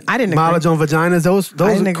 That's I didn't. mileage agree. on vaginas. Those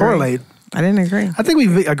I didn't agree. correlate. I didn't agree. I think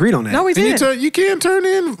we've agreed on that. No, we And didn't. you can't turn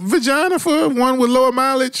in vagina for one with lower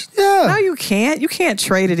mileage. Yeah, No, you can't. You can't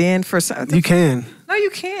trade it in for something. you can. No, you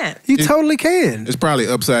can't. You totally can. It's probably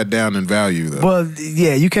upside down in value though. Well,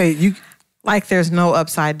 yeah, you can't. Like there's no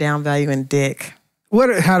upside down value in dick.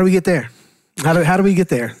 How do we get there? How do we get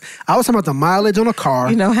there? I was talking about the mileage on a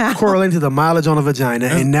car. You know how? Correlating to the mileage on a vagina,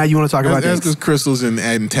 and now you want to talk about That's this. because Christal's an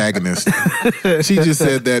antagonist. She just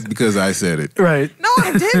said that because I said it. Right. No,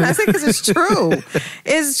 I didn't. I said because it's true.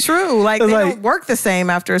 It's true. Like they don't work the same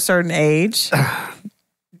after a certain age.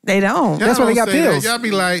 They don't. That's why they got pills. Y'all be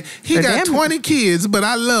like, he They're got damn- 20 kids, but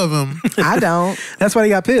I love him. I don't. That's why they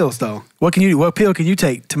got pills, though. What pill can you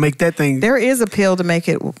take to make that thing? There is a pill to make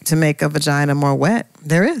a vagina more wet.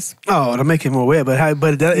 There is. To make it more wet,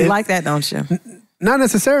 You like that, don't you? not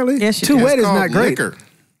necessarily. Yes, you Too do. wet It's is not called great. liquor.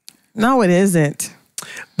 No, it isn't.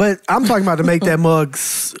 But I'm talking about to make that mug.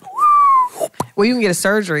 Well, you can get a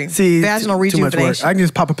surgery. See, vaginal too much work. rejuvenation. I can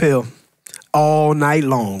just pop a pill all night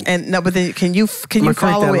long. And no, but then can you I'm gonna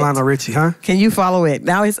crank follow that it? Lionel Richie, huh? Can you follow it?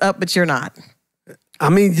 Now it's up, but you're not. I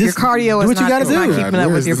mean, just Your cardio do is what you not, gotta it's not do. keeping up Where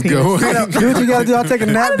with is your this penis. going? Do what you gotta do. I'll take a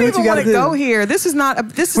I nap. don't Do what even you gotta want to do. go here. This is not.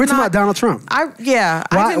 This is We're talking not about Donald Trump. I Why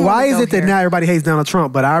didn't wanna is go it that here. now everybody hates Donald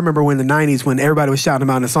Trump? But I remember when the 90s when everybody was shouting him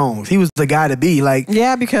out in the songs. He was the guy to be. Like,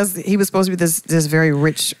 Yeah, because he was supposed to be this very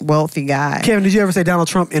rich, wealthy guy. Kevin, did you ever say Donald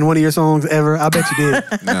Trump in one of your songs ever? I bet you did.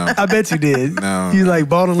 No. I bet you did. No. You like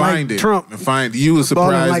balling Find like it. Trump. Find you would Balling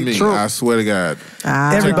surprise like me. Trump. I swear to God.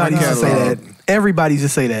 Everybody don't used to know. say catalog. that. Everybody used to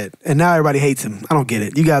say that. And now everybody hates him. I don't get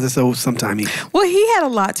it. You guys are so sometime. Well, he had a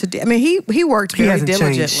lot to do. I mean, he worked He very hasn't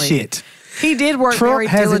diligently. changed shit. He did work Trump very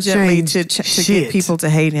hasn't diligently to changed get shit. people to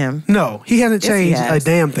hate him. No, he hasn't Yes, he changed a has.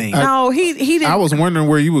 damn thing. No, he didn't. I was wondering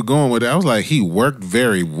where you were going with it. I was like, he worked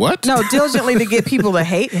very what? No, diligently to get people to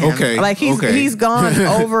hate him. Okay, Like he's gone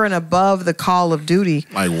over and above the call of duty.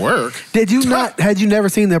 Like work? Had you never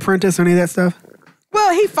seen The Apprentice or any of that stuff?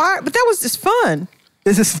 Well, he fired, but that was just fun.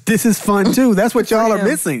 This is fun too. That's what y'all are him.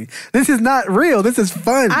 missing. This is not real. This is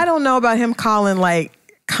fun. I don't know about him calling like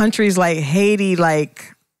countries like Haiti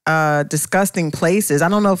like disgusting places. I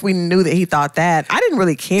don't know if we knew that he thought that. I didn't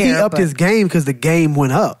really care. He upped his game because the game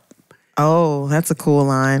went up. Oh, that's a cool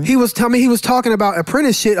line. He was talking about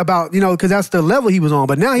apprentice shit about, because that's the level he was on.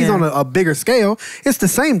 But now he's on a bigger scale. It's the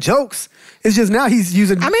same jokes. It's just now he's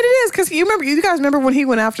using. I mean, it is because you guys remember when he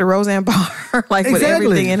went after Roseanne Barr, like with Exactly.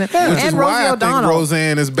 everything in it, Yeah. Which is and why Rosie I think O'Donnell.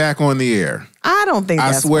 Roseanne is back on the air. I don't think.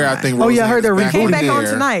 I That's swear why. I think Oh, Roseanne yeah, I heard they're is back Came rebooting back on the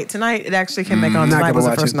air. tonight. Tonight it actually came back on. Not Tonight gonna was the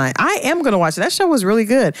watch first it. night. I am going to watch it. That show was really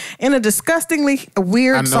good in a disgustingly I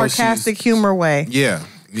weird, know sarcastic she's- humor way. Yeah.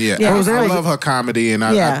 Yeah. I Roseanne was- love her comedy, and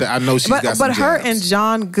I know she's but got some but her jabs. and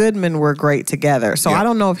John Goodman were great together. So Yeah. I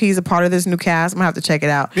don't know if he's a part of this new cast. I'm gonna have to check it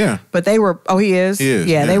out. Yeah. But they were. Oh, he is. He is,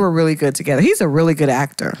 Yeah, yeah. they were really good together. He's a really good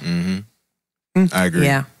actor. I agree.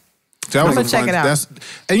 Yeah. That was I'm a gonna check fun- it out.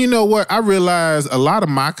 And you know what? I realized a lot of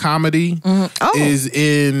my comedy Oh. is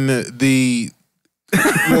in the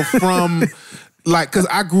from like because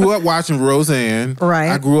I grew up watching Roseanne. Right.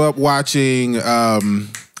 I grew up watching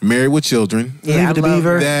Married with Children. Yeah, I Leave the love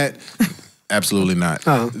Beaver. That Absolutely not.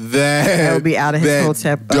 Oh. That would be out of his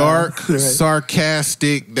hotel. Dark,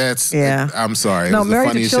 sarcastic. That's I'm sorry. No, it was the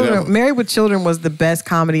funniest shit ever. Married with Children was the best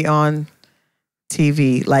comedy on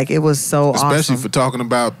TV. Like it was so awesome. Especially for talking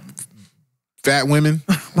about fat women.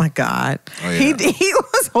 Oh my God. Oh, yeah. He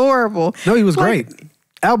was horrible. No, he was great.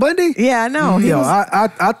 Al Bundy? Yeah, I know.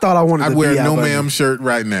 I thought I wanted to I'd wear be a Al no Bundy. ma'am shirt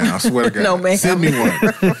right now. I swear to God. No ma'am. Send me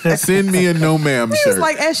one. Send me a no ma'am He shirt. was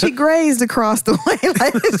like, as she grazed across the way,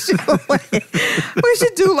 like we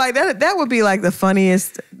should do like that. That would be like the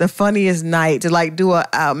funniest night to like do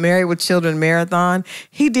a Married with Children marathon.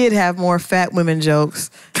 He did have more fat women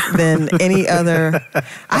jokes than any other.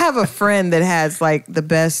 I have a friend that has like the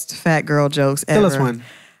best fat girl jokes ever. Tell us one.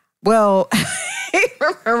 Well,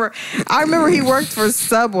 I remember he worked for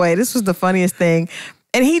Subway. This was the funniest thing.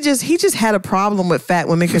 And he just had a problem with fat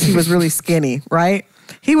women because he was really skinny, right?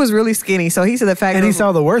 He was really skinny. So he said that fat girls, And he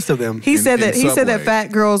saw the worst of them. he said that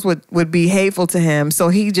fat girls would be hateful to him. So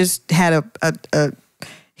he just had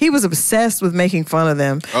he was obsessed with making fun of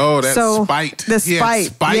them. Oh, that's spite. The spite.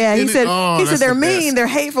 Yeah, he said they're mean, they're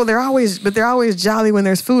hateful, they're always jolly when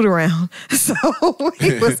there's food around. So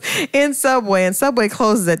he was in Subway, and Subway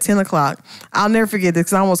closes at 10 o'clock. I'll never forget this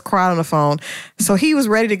because I almost cried on the phone. So he was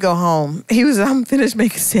ready to go home. I'm finished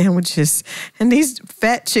making sandwiches, and these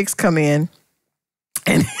fat chicks come in,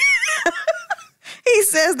 and he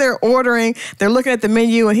says they're looking at the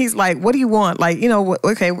menu, and he's like, what do you want? Like,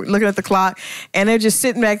 okay, we're looking at the clock, and they're just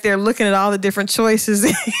sitting back there looking at all the different choices.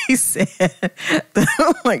 He said,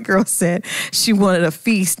 the white girl said she wanted a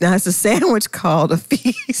feast. Now it's a sandwich called a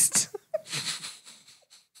feast.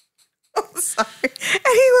 I'm sorry. And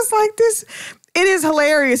he was like, it is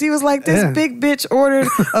hilarious. He was like, this big bitch ordered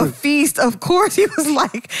a feast. Of course, he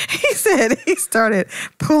said he started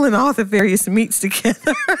pulling all the various meats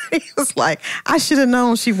together. He was like, I should have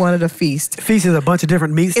known she wanted a feast. Feast is a bunch of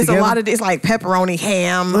different meats It's together? it's like pepperoni,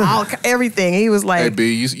 ham, everything. He was like, hey,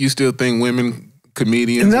 B, you still think women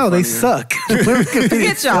comedians? No, they suck.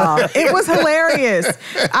 Forget y'all. It was hilarious.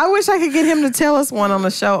 I wish I could get him to tell us one on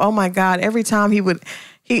the show. Oh my God. Every time he would...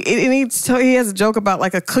 He has a joke about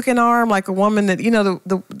like a cooking arm, like a woman that,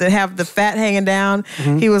 that have the fat hanging down.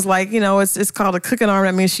 Mm-hmm. He was like, it's called a cooking arm.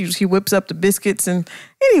 That means she whips up the biscuits. And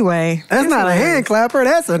anyway. That's not a hand clapper.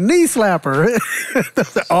 That's a knee slapper.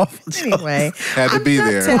 Those are awful jokes. Anyway. Had to be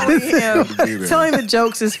there. Telling the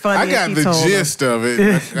jokes is funny. I got the gist of it.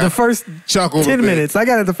 The first 10 minutes. I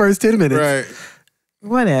got it the first 10 minutes. Right.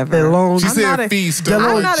 Whatever. She said feast.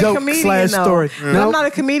 I'm not a comedian, story. No. I'm not a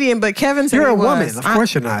comedian, but Kevin said you're a he woman. was. Of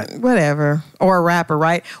course you're not. Whatever. Or a rapper,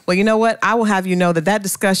 right? Well, you know what? I will have you know that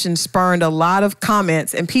discussion spurned a lot of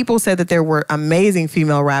comments, and people said that there were amazing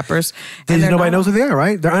female rappers. And nobody knows who they are,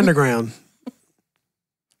 right? They're underground.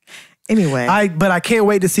 Anyway. But I can't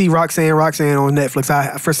wait to see Roxanne on Netflix.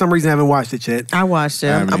 I, for some reason, haven't watched it yet. I watched it.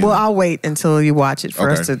 I'll wait until you watch it for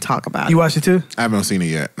us to talk about it. You watched it too? I haven't seen it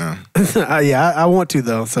yet, no. Yeah, I want to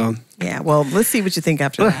though, so. Yeah, well, let's see what you think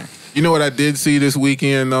after that. You know what I did see this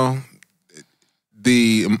weekend though?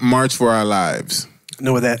 The March for Our Lives.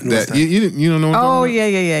 Know what that? You don't know what I'm talking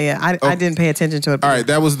about? Yeah. I didn't pay attention to it. All right,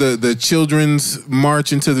 that was the children's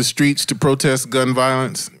march into the streets to protest gun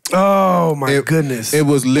violence. Oh my goodness! It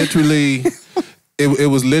was literally, it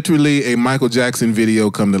was literally a Michael Jackson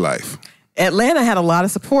video come to life. Atlanta had a lot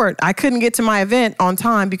of support. I couldn't get to my event on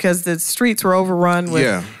time because the streets were overrun with.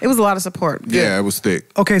 Yeah. It was a lot of support. Yeah, it was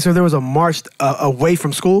thick. Okay, so there was a march away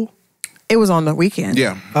from school. It was on the weekend.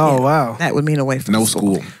 Yeah. Oh wow. That would mean away from no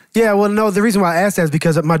school. Yeah, well, no. The reason why I asked that is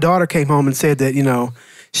because my daughter came home and said that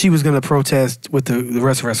she was going to protest with the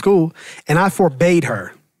rest of her school, and I forbade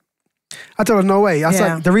her. I told her no way. I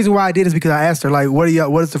said the reason why I did is because I asked her like, what are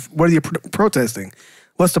you protesting?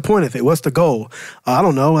 What's the point of it? What's the goal? I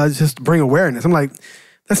don't know. I just bring awareness. I'm like,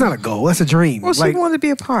 that's not a goal. That's a dream. Well, she wanted to be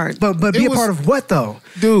a part. But be a part of what though?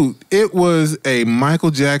 Dude, it was a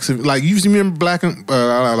Michael Jackson. Like you remember Black and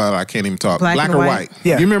I can't even talk. Black or White.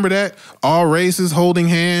 Yeah. You remember that? All races holding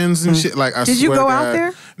hands and shit. Like Did you go out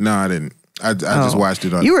there? No, I didn't. I just watched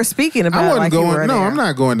it on. You were speaking about. I wasn't like going. You were no, there. I'm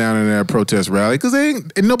not going down in that protest rally because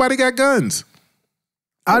nobody got guns.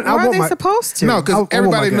 Why are they supposed to? No, because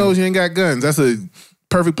everybody knows you ain't got guns. That's a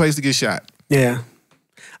perfect place to get shot. Yeah.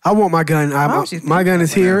 I want my gun. My gun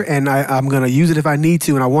is here, and I'm going to use it if I need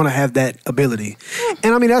to, and I want to have that ability.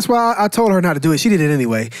 And I mean, that's why I told her not to do it. She did it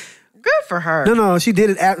anyway. Good for her. No, she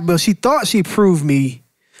did it, but she thought she proved me.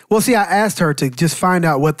 Well, see, I asked her to just find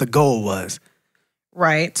out what the goal was.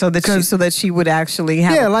 Right, so that she would actually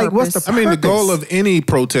have a like what's purpose. the I mean, the purpose? goal of any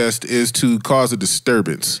protest is to cause a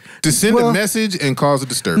disturbance, to send a message and cause a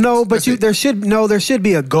disturbance. No, but That's it. there should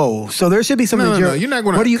be a goal. So there should be something. No, you're not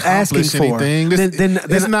going to. What are you asking for? Anything.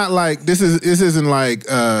 It's not like this isn't like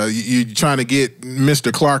you trying to get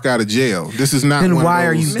Mr. Clark out of jail. This is not. Then one why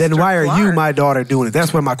of are those, you? Then why are you, my daughter, doing it?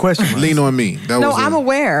 That's what my question was. Lean on me. I'm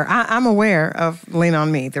aware. I'm aware of Lean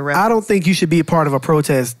on Me. I don't think you should be a part of a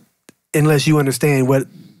protest unless you understand what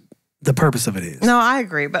the purpose of it is. No, I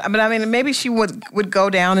agree. But I mean, maybe she would go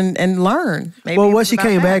down and learn. Maybe what she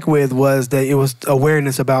came back with was that it was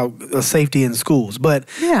awareness about safety in schools. But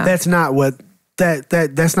that's not what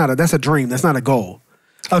that's a dream. That's not a goal.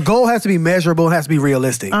 A goal has to be measurable. It has to be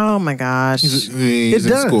realistic. Oh my gosh! It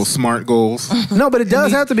does. School smart goals. No, but it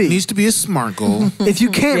does have to be. It needs to be a smart goal. If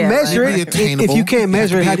you can't measure it, if you can't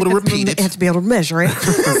measure it, you have to be able to repeat it. You have to be able to measure it.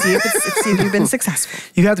 see if you've been successful.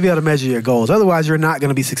 You have to be able to measure your goals. Otherwise, you're not going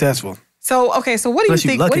to be successful. So what do you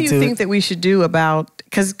think? What do you think that we should do about?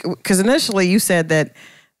 Because initially you said that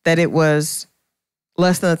it was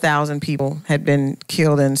less than 1,000 people had been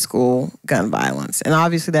killed in school gun violence, and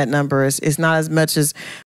obviously that number is not as much as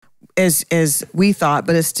we thought,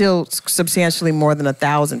 but it's still substantially more than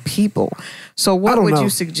 1,000 people. So what would you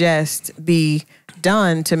suggest be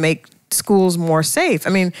done to make schools more safe? I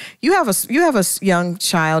mean, you have a young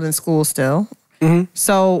child in school still. Mm-hmm.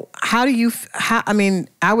 So how do you? I mean,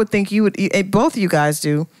 I would think you would. Both of you guys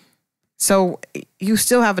do. So you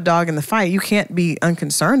still have a dog in the fight. You can't be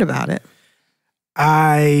unconcerned about it.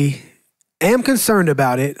 I am concerned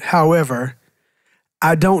about it. However,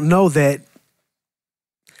 I don't know that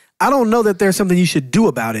there's something you should do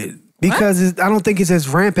about it because I don't think it's as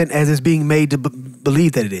rampant as it's being made to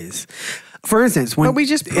believe that it is. For instance, when but we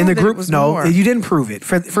just in the group, more. You didn't prove it.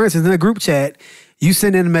 For instance, in the group chat, you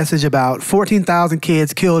sent in a message about 14,000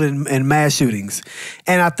 kids killed in mass shootings,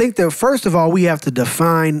 and I think that first of all we have to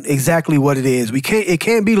define exactly what it is. It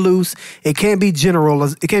can't be loose. It can't be general.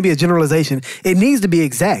 It can't be a generalization. It needs to be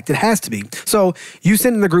exact. It has to be. So you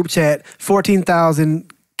sent in the group chat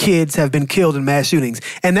 14,000 kids have been killed in mass shootings,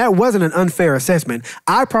 and that wasn't an unfair assessment.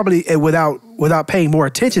 I probably, without paying more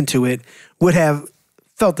attention to it, would have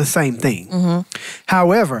felt the same thing. Mm-hmm.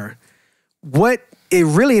 However, what it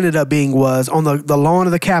really ended up being was on the lawn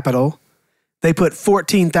of the Capitol, they put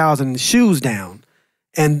 14,000 shoes down.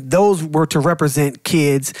 And those were to represent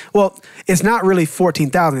kids. Well, it's not really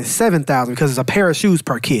 14,000, it's 7,000 because it's a pair of shoes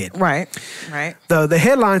per kid. Right. The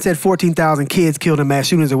headline said 14,000 kids killed in mass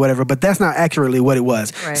shootings or whatever, but that's not accurately what it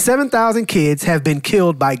was. Right. 7,000 kids have been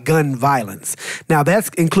killed by gun violence. Now, that's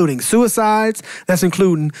including suicides. That's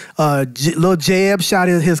including Lil Jeb shot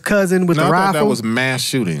his cousin with the rifle. I thought that was mass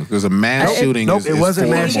shooting. There's a mass shooting. Nope, it wasn't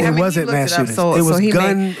mass shooting. It wasn't mass shooting. It was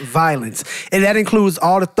gun violence. And that includes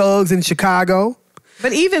all the thugs in Chicago.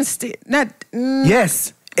 But even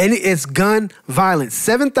yes, and it's gun violence.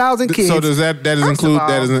 7,000 kids. So does that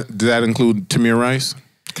include Tamir Rice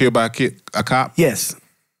killed by a cop? Yes,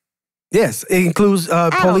 it includes police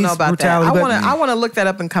brutality. I don't know about that. I want to look that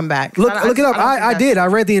up and come back. Look it up. I did. I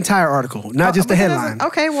read the entire article, not just the headline.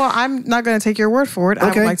 Okay, well, I'm not going to take your word for it. Okay,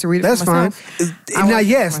 I would like to read it that's for myself. Fine. Now,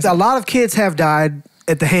 yes, a lot of kids have died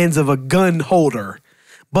at the hands of a gun holder,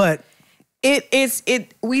 but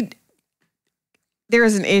there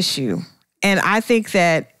is an issue, and I think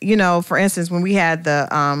that for instance, when we had the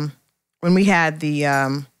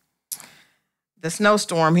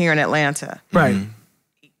snowstorm here in Atlanta, right?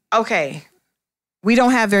 Okay, we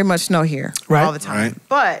don't have very much snow here all the time, right.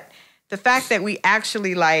 But the fact that we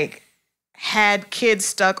actually had kids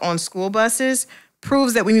stuck on school buses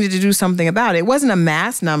proves that we needed to do something about it. It wasn't a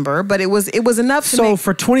mass number, but it was enough to So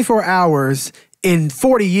for 24 hours in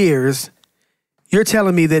 40 years. You're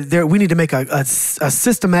telling me that we need to make a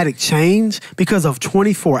systematic change because of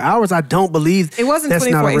 24 hours? I don't believe it wasn't that's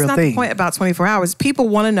 24. not a real it's not thing. the point about 24 hours. People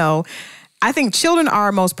want to know. I think children are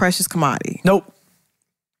our most precious commodity. Nope.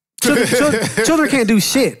 Children can't do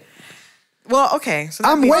shit. Well, okay. So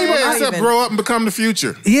I'm way more. Except grow up and become the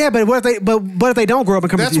future. Yeah, but what if they don't grow up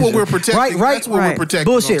and become the future? That's what we're protecting. Right. That's what we're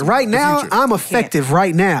protecting. Bullshit. Right now, I'm effective.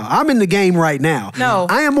 Right now, I'm in the game. Right now. No,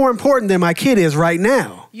 I am more important than my kid is right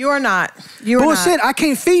now. You are not. You are bullshit. Not. I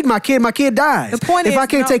can't feed my kid. My kid dies. The point is, if I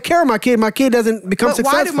can't take care of my kid doesn't become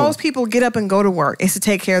successful. Why do most people get up and go to work? It's to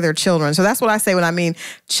take care of their children. So that's what I say when I mean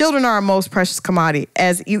children are our most precious commodity.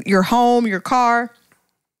 As your home, your car.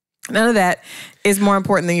 None of that is more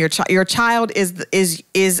important than your child. Your child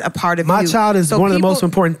is a part of my you. My child is one of the most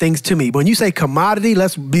important things to me. When you say commodity,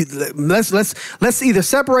 let's either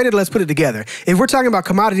separate it or let's put it together. If we're talking about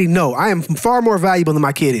commodity, no, I am far more valuable than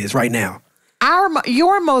my kid is right now.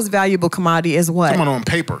 Your most valuable commodity is what? Someone on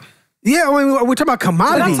paper. Yeah, I mean, we're talking about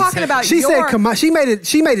commodities. But I'm talking about she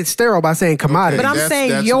made it sterile by saying commodity. But I'm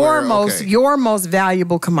saying your most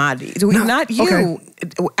valuable commodity. Not you. Okay.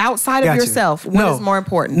 Outside of yourself, what is more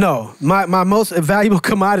important? No, my most valuable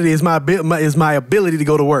commodity is my ability to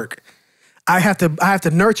go to work. I have to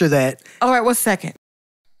nurture that. All right, what's second?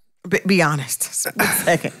 Be honest. What's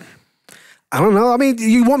second? I don't know. I mean,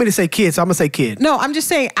 you want me to say kid, so I'm gonna say kid. No, I'm just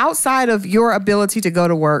saying outside of your ability to go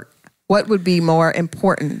to work, what would be more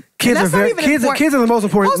important? Kids are the most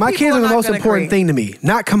important. My kids are the most important thing to me.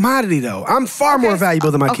 Not commodity though. I'm far more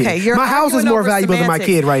valuable than my kid. My house is more valuable than my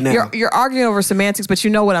kid right now. You're arguing over semantics, but you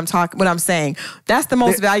know what I'm saying. That's the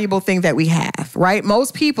most valuable thing that we have, right?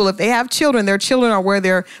 Most people, if they have children, their children are where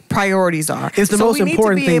their priorities are. It's the most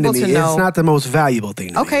important thing to me. It's not the most valuable thing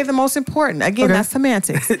to me. Okay, the most important. Again, that's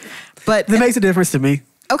semantics. But it makes a difference to me.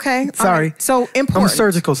 Okay. Sorry. Right. So important. I'm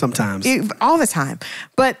surgical sometimes. All the time.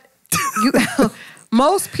 But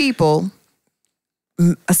most people,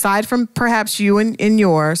 aside from perhaps you and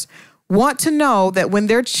yours, want to know that when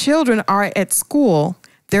their children are at school,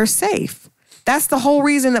 they're safe. That's the whole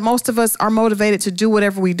reason that most of us are motivated to do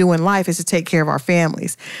whatever we do in life is to take care of our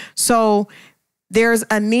families. So there's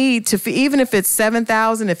a need to, even if it's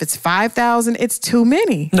 7,000, if it's 5,000, it's too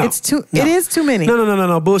many. No, it is too many.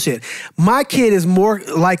 No, bullshit. My kid is more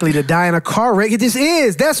likely to die in a car wreck.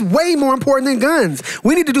 That's way more important than guns.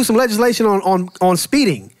 We need to do some legislation on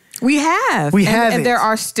speeding. We have. And there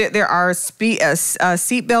are seatbelt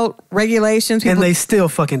regulations. And they still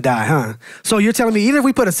fucking die, huh? So you're telling me even if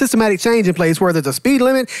we put a systematic change in place where there's a speed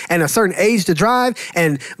limit and a certain age to drive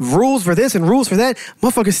and rules for this and rules for that,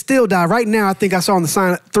 motherfuckers still die. Right now, I think I saw on the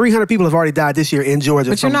sign 300 people have already died this year in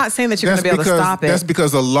Georgia. But you're not saying that you're going to be able to stop it. That's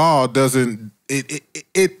because the law doesn't...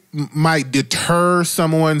 It might deter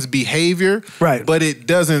someone's behavior, right? But it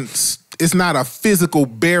doesn't... It's not a physical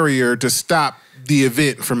barrier to stop the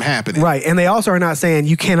event from happening. Right. And they also are not saying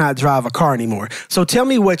you cannot drive a car anymore. So tell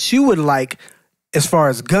me what you would like as far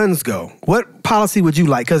as guns go. What policy would you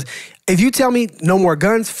like? Because if you tell me no more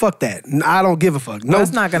guns, fuck that. I don't give a fuck. No,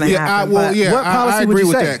 that's not going to happen. What policy I would agree you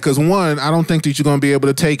with say? that. Because one, I don't think that you're going to be able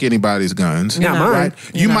to take anybody's guns. Not mine. Right?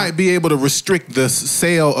 You might be able to restrict the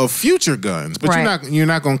sale of future guns, but you're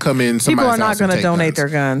not going to come in somebody's house. People are not going to donate their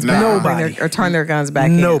guns. Nobody. Or turn their guns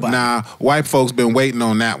back Nobody. in. Nah, white folks been waiting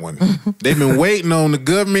on that one. They've been waiting on the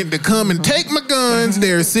government to come and take my guns.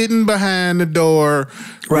 They're sitting behind the door,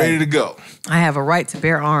 ready to go. I have a right to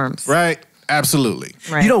bear arms. Right. Absolutely.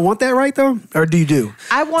 Right. You don't want that right though, or do you do?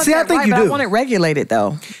 I want that right, but I want it regulated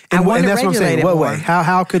though. And that's what I'm saying. What way?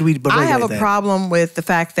 How could we regulate that? I have a problem with the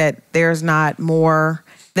fact that there's not more.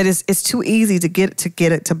 That it's too easy to get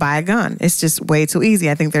it to buy a gun. It's just way too easy.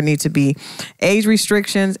 I think there needs to be age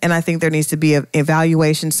restrictions, and I think there needs to be an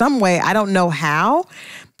evaluation some way. I don't know how,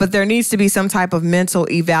 but there needs to be some type of mental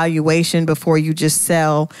evaluation before you just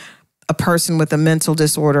sell a person with a mental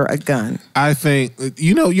disorder a gun. I think,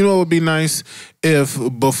 you know what would be nice? If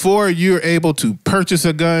before you're able to purchase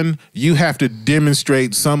a gun, you have to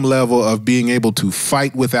demonstrate some level of being able to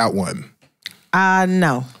fight without one.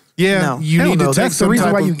 No. Yeah, no. You need to take That's the some reason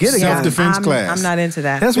type why you of get a gun. self-defense class. I'm not into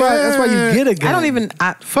that. That's why you get a gun. I don't even...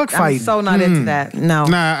 Fuck fighting. I'm so not into that. No.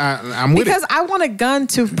 Nah, I'm with because I want a gun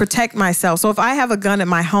to protect myself. So if I have a gun at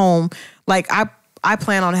my home, like I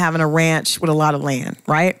plan on having a ranch with a lot of land,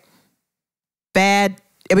 right?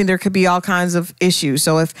 There could be all kinds of issues.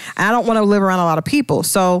 So if I don't want to live around a lot of people.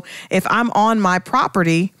 So if I'm on my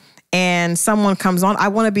property and someone comes on, I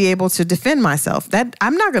want to be able to defend myself. That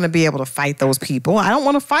I'm not going to be able to fight those people. I don't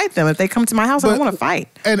want to fight them. If they come to my house, I don't want to fight.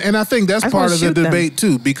 And I think that's part of the debate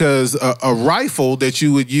too, because a rifle that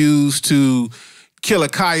you would use to kill a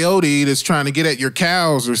coyote that's trying to get at your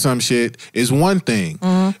cows or some shit is one thing.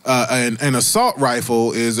 Mm-hmm. An assault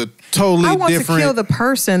rifle is a totally different... I want to kill the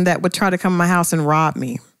person that would try to come to my house and rob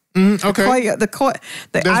me. Mm-hmm. Okay.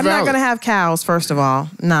 I'm not going to have cows, first of all.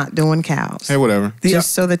 Not doing cows. Hey, whatever.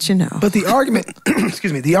 Just so that you know. But the argument...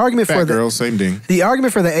 excuse me. The argument Fat for girl, same ding. The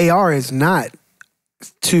argument for the AR is not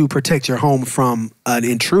to protect your home from an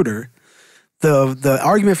intruder. The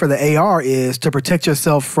argument for the AR is to protect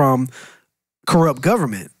yourself from corrupt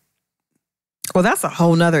government. Well, that's a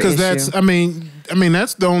whole nother issue. Because that's, I mean,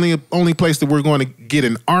 that's the only place that we're going to get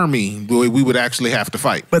an army where we would actually have to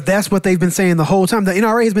fight. But that's what they've been saying the whole time. The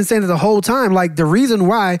NRA has been saying it the whole time. Like, the reason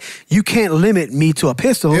why you can't limit me to a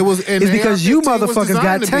pistol is because you motherfuckers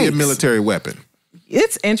got tanks. To be a military weapon.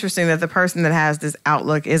 It's interesting that the person that has this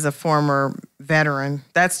outlook is a former veteran.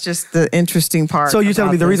 That's just the interesting part. So you're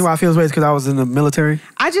telling me the reason why I feel this way is because I was in the military?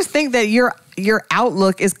 I just think that your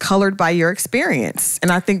outlook is colored by your experience. And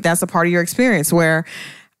I think that's a part of your experience where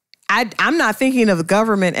I'm not thinking of the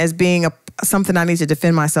government as being something I need to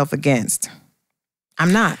defend myself against.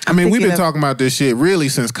 I'm not. I mean, we've been talking about this shit really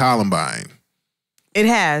since Columbine. It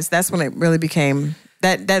has. That's when it really became...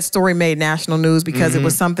 That story made national news because it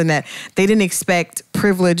was something that they didn't expect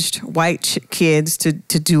privileged white kids to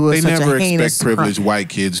do such a heinous crime. They never expect privileged white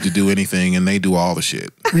kids to do anything, and they do all the shit.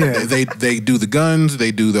 Yeah. They do the guns,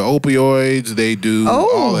 they do the opioids, they do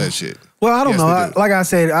all that shit. Well, I don't know. Like I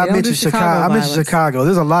said, I mentioned Chicago.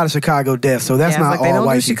 There's a lot of Chicago deaths, so that's not all white people. They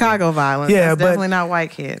don't do Chicago violence. Yeah, that's definitely not white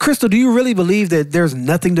kids. Christal, do you really believe that there's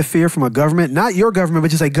nothing to fear from a government? Not your government, but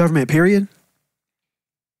just a government, period?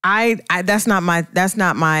 That's not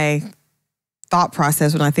my thought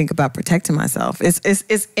process when I think about protecting myself. It's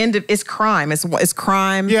crime. It's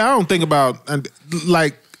crime. Yeah, I don't think about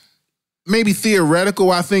like maybe theoretical.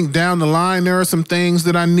 I think down the line there are some things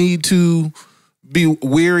that I need to be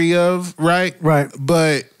weary of, right? Right.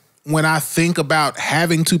 But when I think about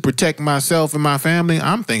having to protect myself and my family,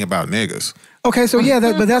 I'm thinking about niggas. Okay, so yeah,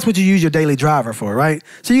 but that's what you use your daily driver for, right?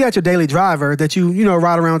 So you got your daily driver that you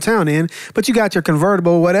ride around town in, but you got your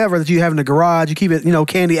convertible, whatever, that you have in the garage. You keep it,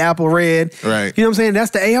 candy apple red. Right. You know what I'm saying?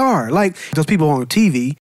 That's the AR. Like those people on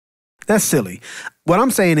TV, that's silly. What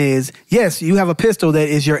I'm saying is, yes, you have a pistol that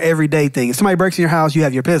is your everyday thing. If somebody breaks in your house, you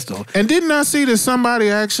have your pistol. And didn't I see that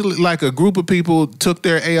somebody actually, like a group of people took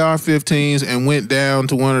their AR-15s and went down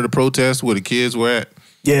to one of the protests where the kids were at?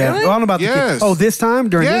 Yeah. Really? Well, I don't know about the kids. Oh, this time?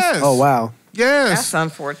 During this? Oh, wow. Yes, that's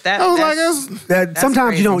unfortunate. That's sometimes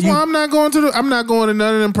crazy. You don't. Well, I'm not going to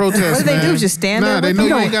none of them protests. What do they do? Just stand there? They know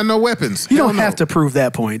you ain't got no weapons. You don't have to prove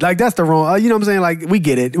that point. Like that's the wrong. You know what I'm saying? Like we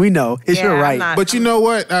get it. We know it's your right. But you know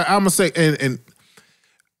what? I'm gonna say and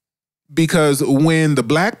because when the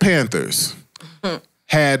Black Panthers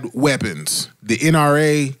had weapons, the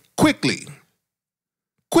NRA quickly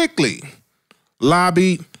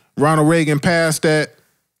lobbied. Ronald Reagan passed that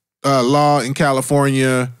law in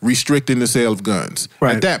California restricting the sale of guns.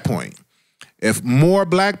 Right. At that point, if more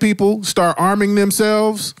black people start arming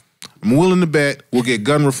themselves, I'm willing to bet we'll get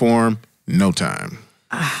gun reform in no time.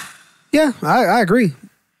 Yeah, I agree.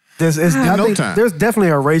 There's definitely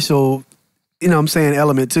a racial,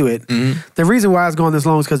 element to it. Mm-hmm. The reason why it's going this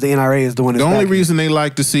long is because the NRA is doing it. The only reason they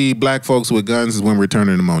like to see black folks with guns is when we're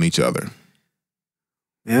turning them on each other.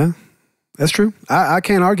 Yeah, that's true. I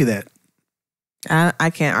can't argue that. I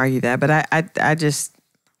can't argue that, but I just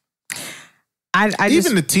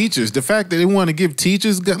even the teachers, the fact that they want to give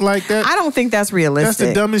teachers like that. I don't think that's realistic. That's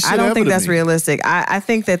the dumbest shit I don't ever think to that's me. realistic. I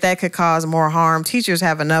think that could cause more harm. Teachers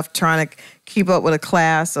have enough trying to keep up with a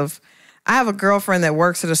class of. I have a girlfriend that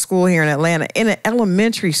works at a school here in Atlanta, in an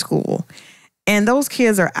elementary school. And those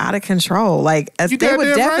kids are out of control. Like they would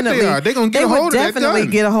definitely, They're gonna get a hold of that gun.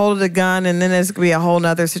 Get a hold of the gun, and then there's gonna be a whole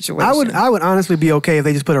nother situation. I would honestly be okay if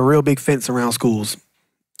they just put a real big fence around schools,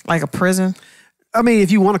 like a prison. I mean,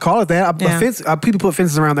 if you want to call it that, a fence. People put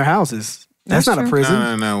fences around their houses. That's not true. a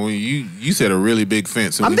prison. No. Well, you said a really big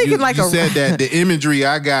fence. So I'm thinking you said that the imagery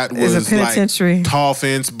I got was a penitentiary. Like tall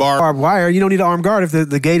fence, barbed wire. You don't need an armed guard if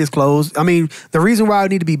the gate is closed. I mean, the reason why it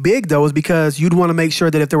would need to be big though is because you'd want to make sure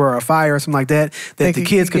that if there were a fire or something like that, that the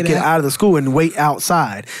kids could get out of the school and wait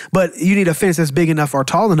outside. But you need a fence that's big enough or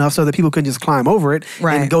tall enough so that people can just climb over it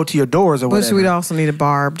and go to your doors or whatever. Which we'd also need a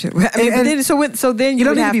barbed. I mean, so then you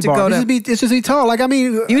would have to go to. It's just be tall. Like I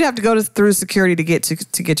mean, you would have to go through security to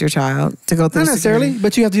get your child to go through. Not necessarily.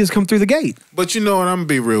 But you have to just come through the gate. But you know what? I'm going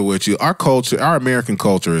to be real with you. Our culture, our American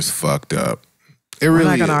culture is fucked up. It really is.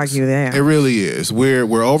 I'm not going to argue there. It really is. We're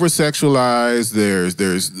over-sexualized.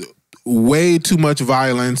 There's way too much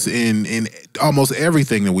violence in almost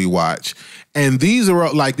everything that we watch. And these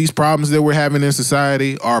are like these problems that we're having in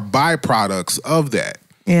society are byproducts of that.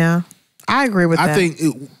 Yeah. I agree with that. I think,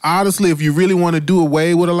 honestly, if you really want to do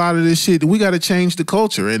away with a lot of this shit, we got to change the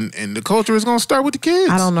culture. And the culture is going to start with the kids.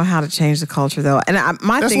 I don't know how to change the culture, though. And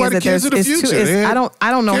my thing is that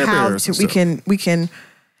I don't know how we can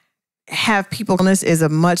have people illness is a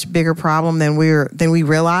much bigger problem than we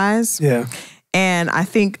realize. Yeah. And I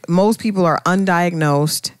think most people are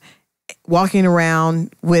undiagnosed, walking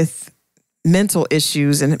around with mental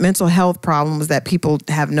issues and mental health problems that people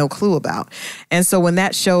have no clue about. And so when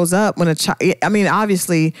that shows up, when a child, I mean,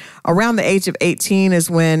 obviously around the age of 18 is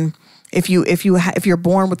when, if you're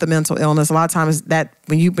born with a mental illness, a lot of times that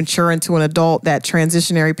when you mature into an adult, that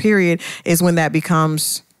transitionary period is when that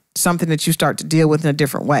becomes something that you start to deal with in a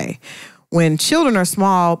different way. When children are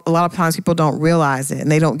small, a lot of times people don't realize it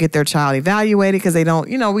and they don't get their child evaluated because they don't,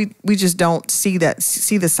 we just don't see the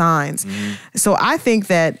signs. Mm-hmm. So I think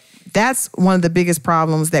that's one of the biggest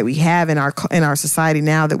problems that we have in our society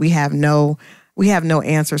now that we have no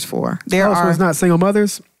answers for. So it's not single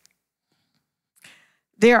mothers?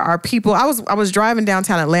 there are people. I was driving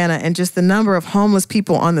downtown Atlanta, and just the number of homeless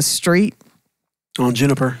people on the street. On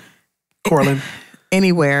Juniper, Cortland.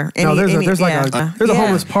 Anywhere. There's a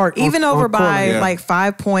homeless park. Even over by Cortland. like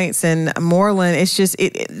 5 Points and Moreland. It's just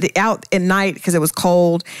out at night because it was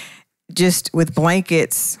cold, just with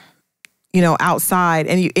blankets, outside.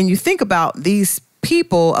 And you think about these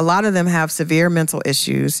people, a lot of them have severe mental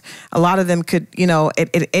issues. A lot of them could,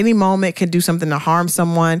 at any moment could do something to harm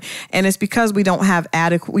someone. And it's because we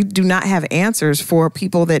do not have answers for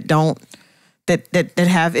people that don't, that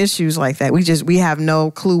have issues like that. We have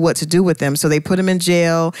no clue what to do with them. So they put them in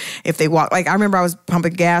jail. If they walk, like I remember I was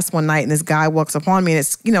pumping gas one night and this guy walks up on me and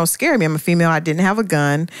it's, scared me. I'm a female. I didn't have a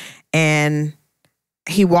gun. And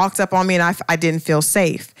he walked up on me and I didn't feel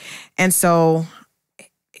safe. And so,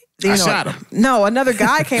 I shot him. No, another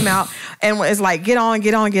guy came out and was like, get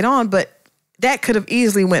on. But that could have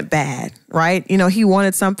easily went bad, right? He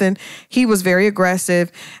wanted something. He was very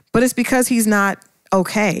aggressive, but it's because he's not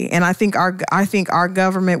okay. And I think our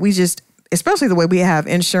government, we just, especially the way we have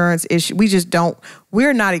insurance issues,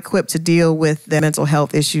 we're not equipped to deal with the mental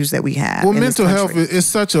health issues that we have. Well, mental health is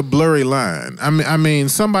such a blurry line. I mean,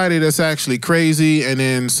 somebody that's actually crazy and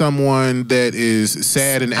then someone that is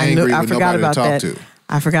sad and angry with nobody to talk to.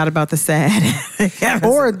 I forgot about the sad.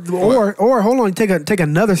 or hold on, take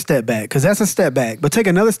another step back, because that's a step back. But take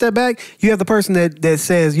another step back. You have the person that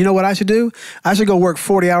says, you know what I should do? I should go work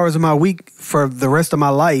 40 hours of my week for the rest of my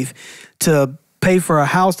life to pay for a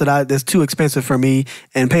house that's too expensive for me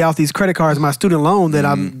and pay off these credit cards, my student loan that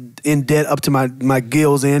I'm in debt up to my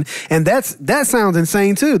gills in. And that sounds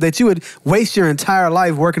insane too, that you would waste your entire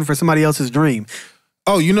life working for somebody else's dream.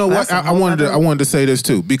 Oh, you know what? I wanted to say this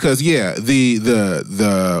too, because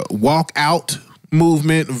the walk out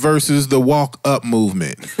movement versus the walk up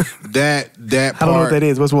movement. that part, I don't know what that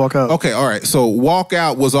is. What's walk up? Okay, all right. So walk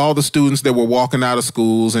out was all the students that were walking out of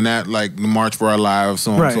schools and that, like the March for Our Lives,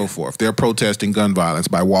 so on and so forth. They're protesting gun violence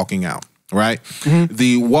by walking out, right? Mm-hmm.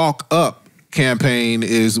 The walk up campaign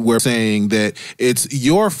is we're saying that it's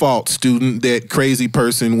your fault, student, that crazy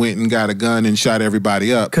person went and got a gun and shot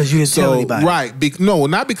everybody up. Because you didn't tell anybody. Right. No,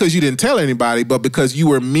 not because you didn't tell anybody, but because you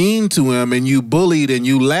were mean to him and you bullied and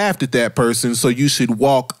you laughed at that person, so you should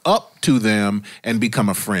walk up to them and become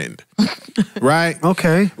a friend. Right?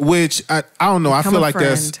 Okay. Which, I don't know, I feel like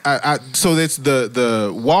that's... so that's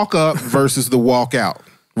the walk up versus the walk out.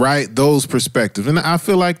 Right? Those perspectives. And I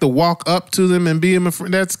feel like the walk up to them and be a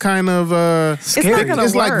friend, that's kind of scary.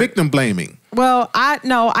 It's like victim blaming. Well,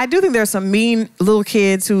 I do think there's some mean little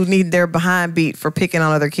kids who need their behind beat for picking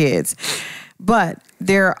on other kids. But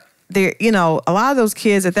they're a lot of those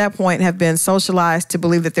kids at that point have been socialized to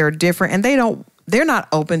believe that they're different, and they're not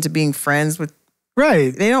open to being friends with.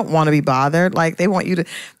 Right. They don't want to be bothered. Like, they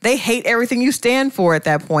hate everything you stand for at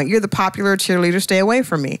that point. You're the popular cheerleader, stay away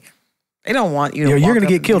from me. They don't want you to you're going to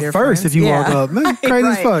get killed first if you walk up. Man, crazy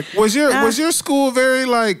as fuck. Was your school very,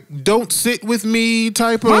 like, don't sit with me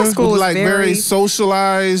type of? My school was like very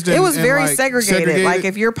socialized? It was very segregated. Like,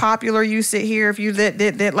 if you're popular, you sit here. If you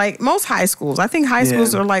that like most high schools. I think high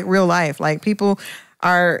schools are like real life. Like, people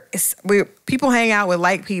hang out with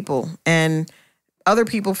like people, and other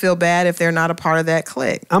people feel bad if they're not a part of that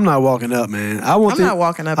clique. I'm not walking up, man. I'm not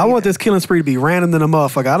walking up. I want this killing spree to be random than a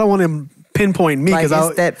motherfucker. I don't want him pinpoint me, because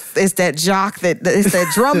it's that jock it's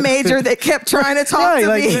that drum major that kept trying to talk to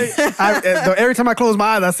me. Every time I close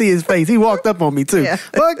my eyes, I see his face. He walked up on me too. Yeah.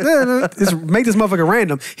 Fuck, just make this motherfucker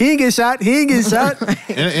random. He ain't get shot. It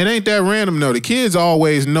ain't that random though. The kids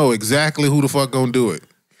always know exactly who the fuck gonna do it.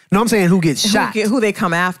 No, I'm saying who gets shot. Who they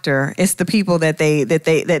come after. It's the people that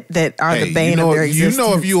are the bane of their existence. You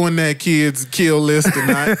know if you on that kid's kill list or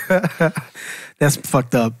not. That's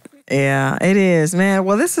fucked up. Yeah, it is, man.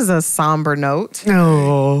 Well, this is a somber note.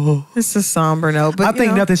 No. This is a somber note. But I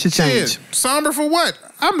think nothing should change. Somber for what?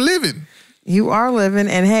 I'm living. You are living.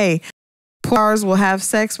 And hey, stars will have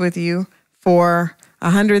sex with you for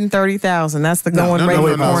 $130,000. That's the going rate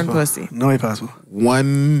for porn pussy. No way possible. What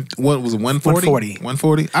was it? 140?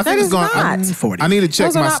 140. I think it's gone. 140. I need to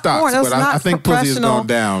check my stocks, but I think pussy has gone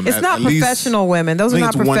down. It's not professional women. Those are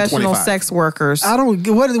not professional sex workers.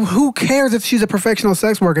 Who cares if she's a professional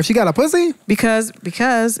sex worker? If she got a pussy?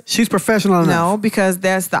 Because she's professional enough. No, because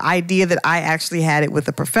that's the idea that I actually had it with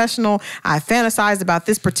a professional. I fantasized about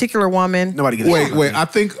this particular woman. Nobody gets Wait. I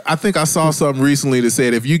think I saw something recently that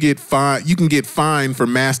said if you get fined, you can get fined for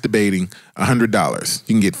masturbating $100.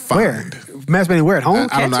 You can get fined. Where? Masturbating where? At home?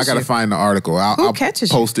 I don't know. I got to find the article. I'll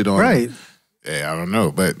post it on. Right. Yeah, I don't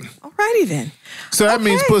know, but. Alrighty then. So that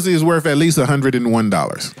means pussy is worth at least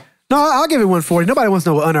 $101. No, I'll give it 140. Nobody wants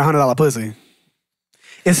no under $100 pussy.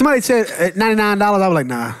 If somebody said $99, I was like,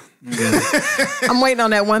 nah. I'm waiting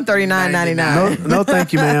on that $139.99. No,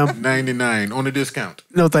 thank you, ma'am. 99 on a discount.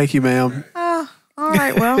 No, thank you, ma'am. All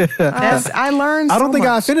right, well, I learned. I don't think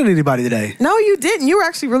I offended anybody today. No, you didn't. You were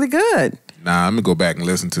actually really good. Nah, I'm gonna go back and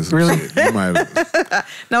listen to some shit. You might.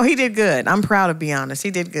 No, he did good. I'm proud to be honest.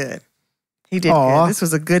 He did good. He did Aw. good. This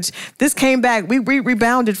was a good. This came back. We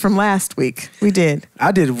rebounded from last week. We did.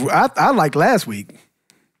 I did. I liked last week.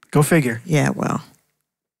 Go figure. Yeah. Well,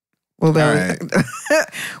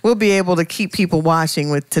 we'll be able to keep people watching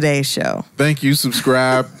with today's show. Thank you.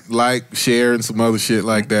 Subscribe, like, share, and some other shit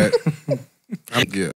like that. Yeah.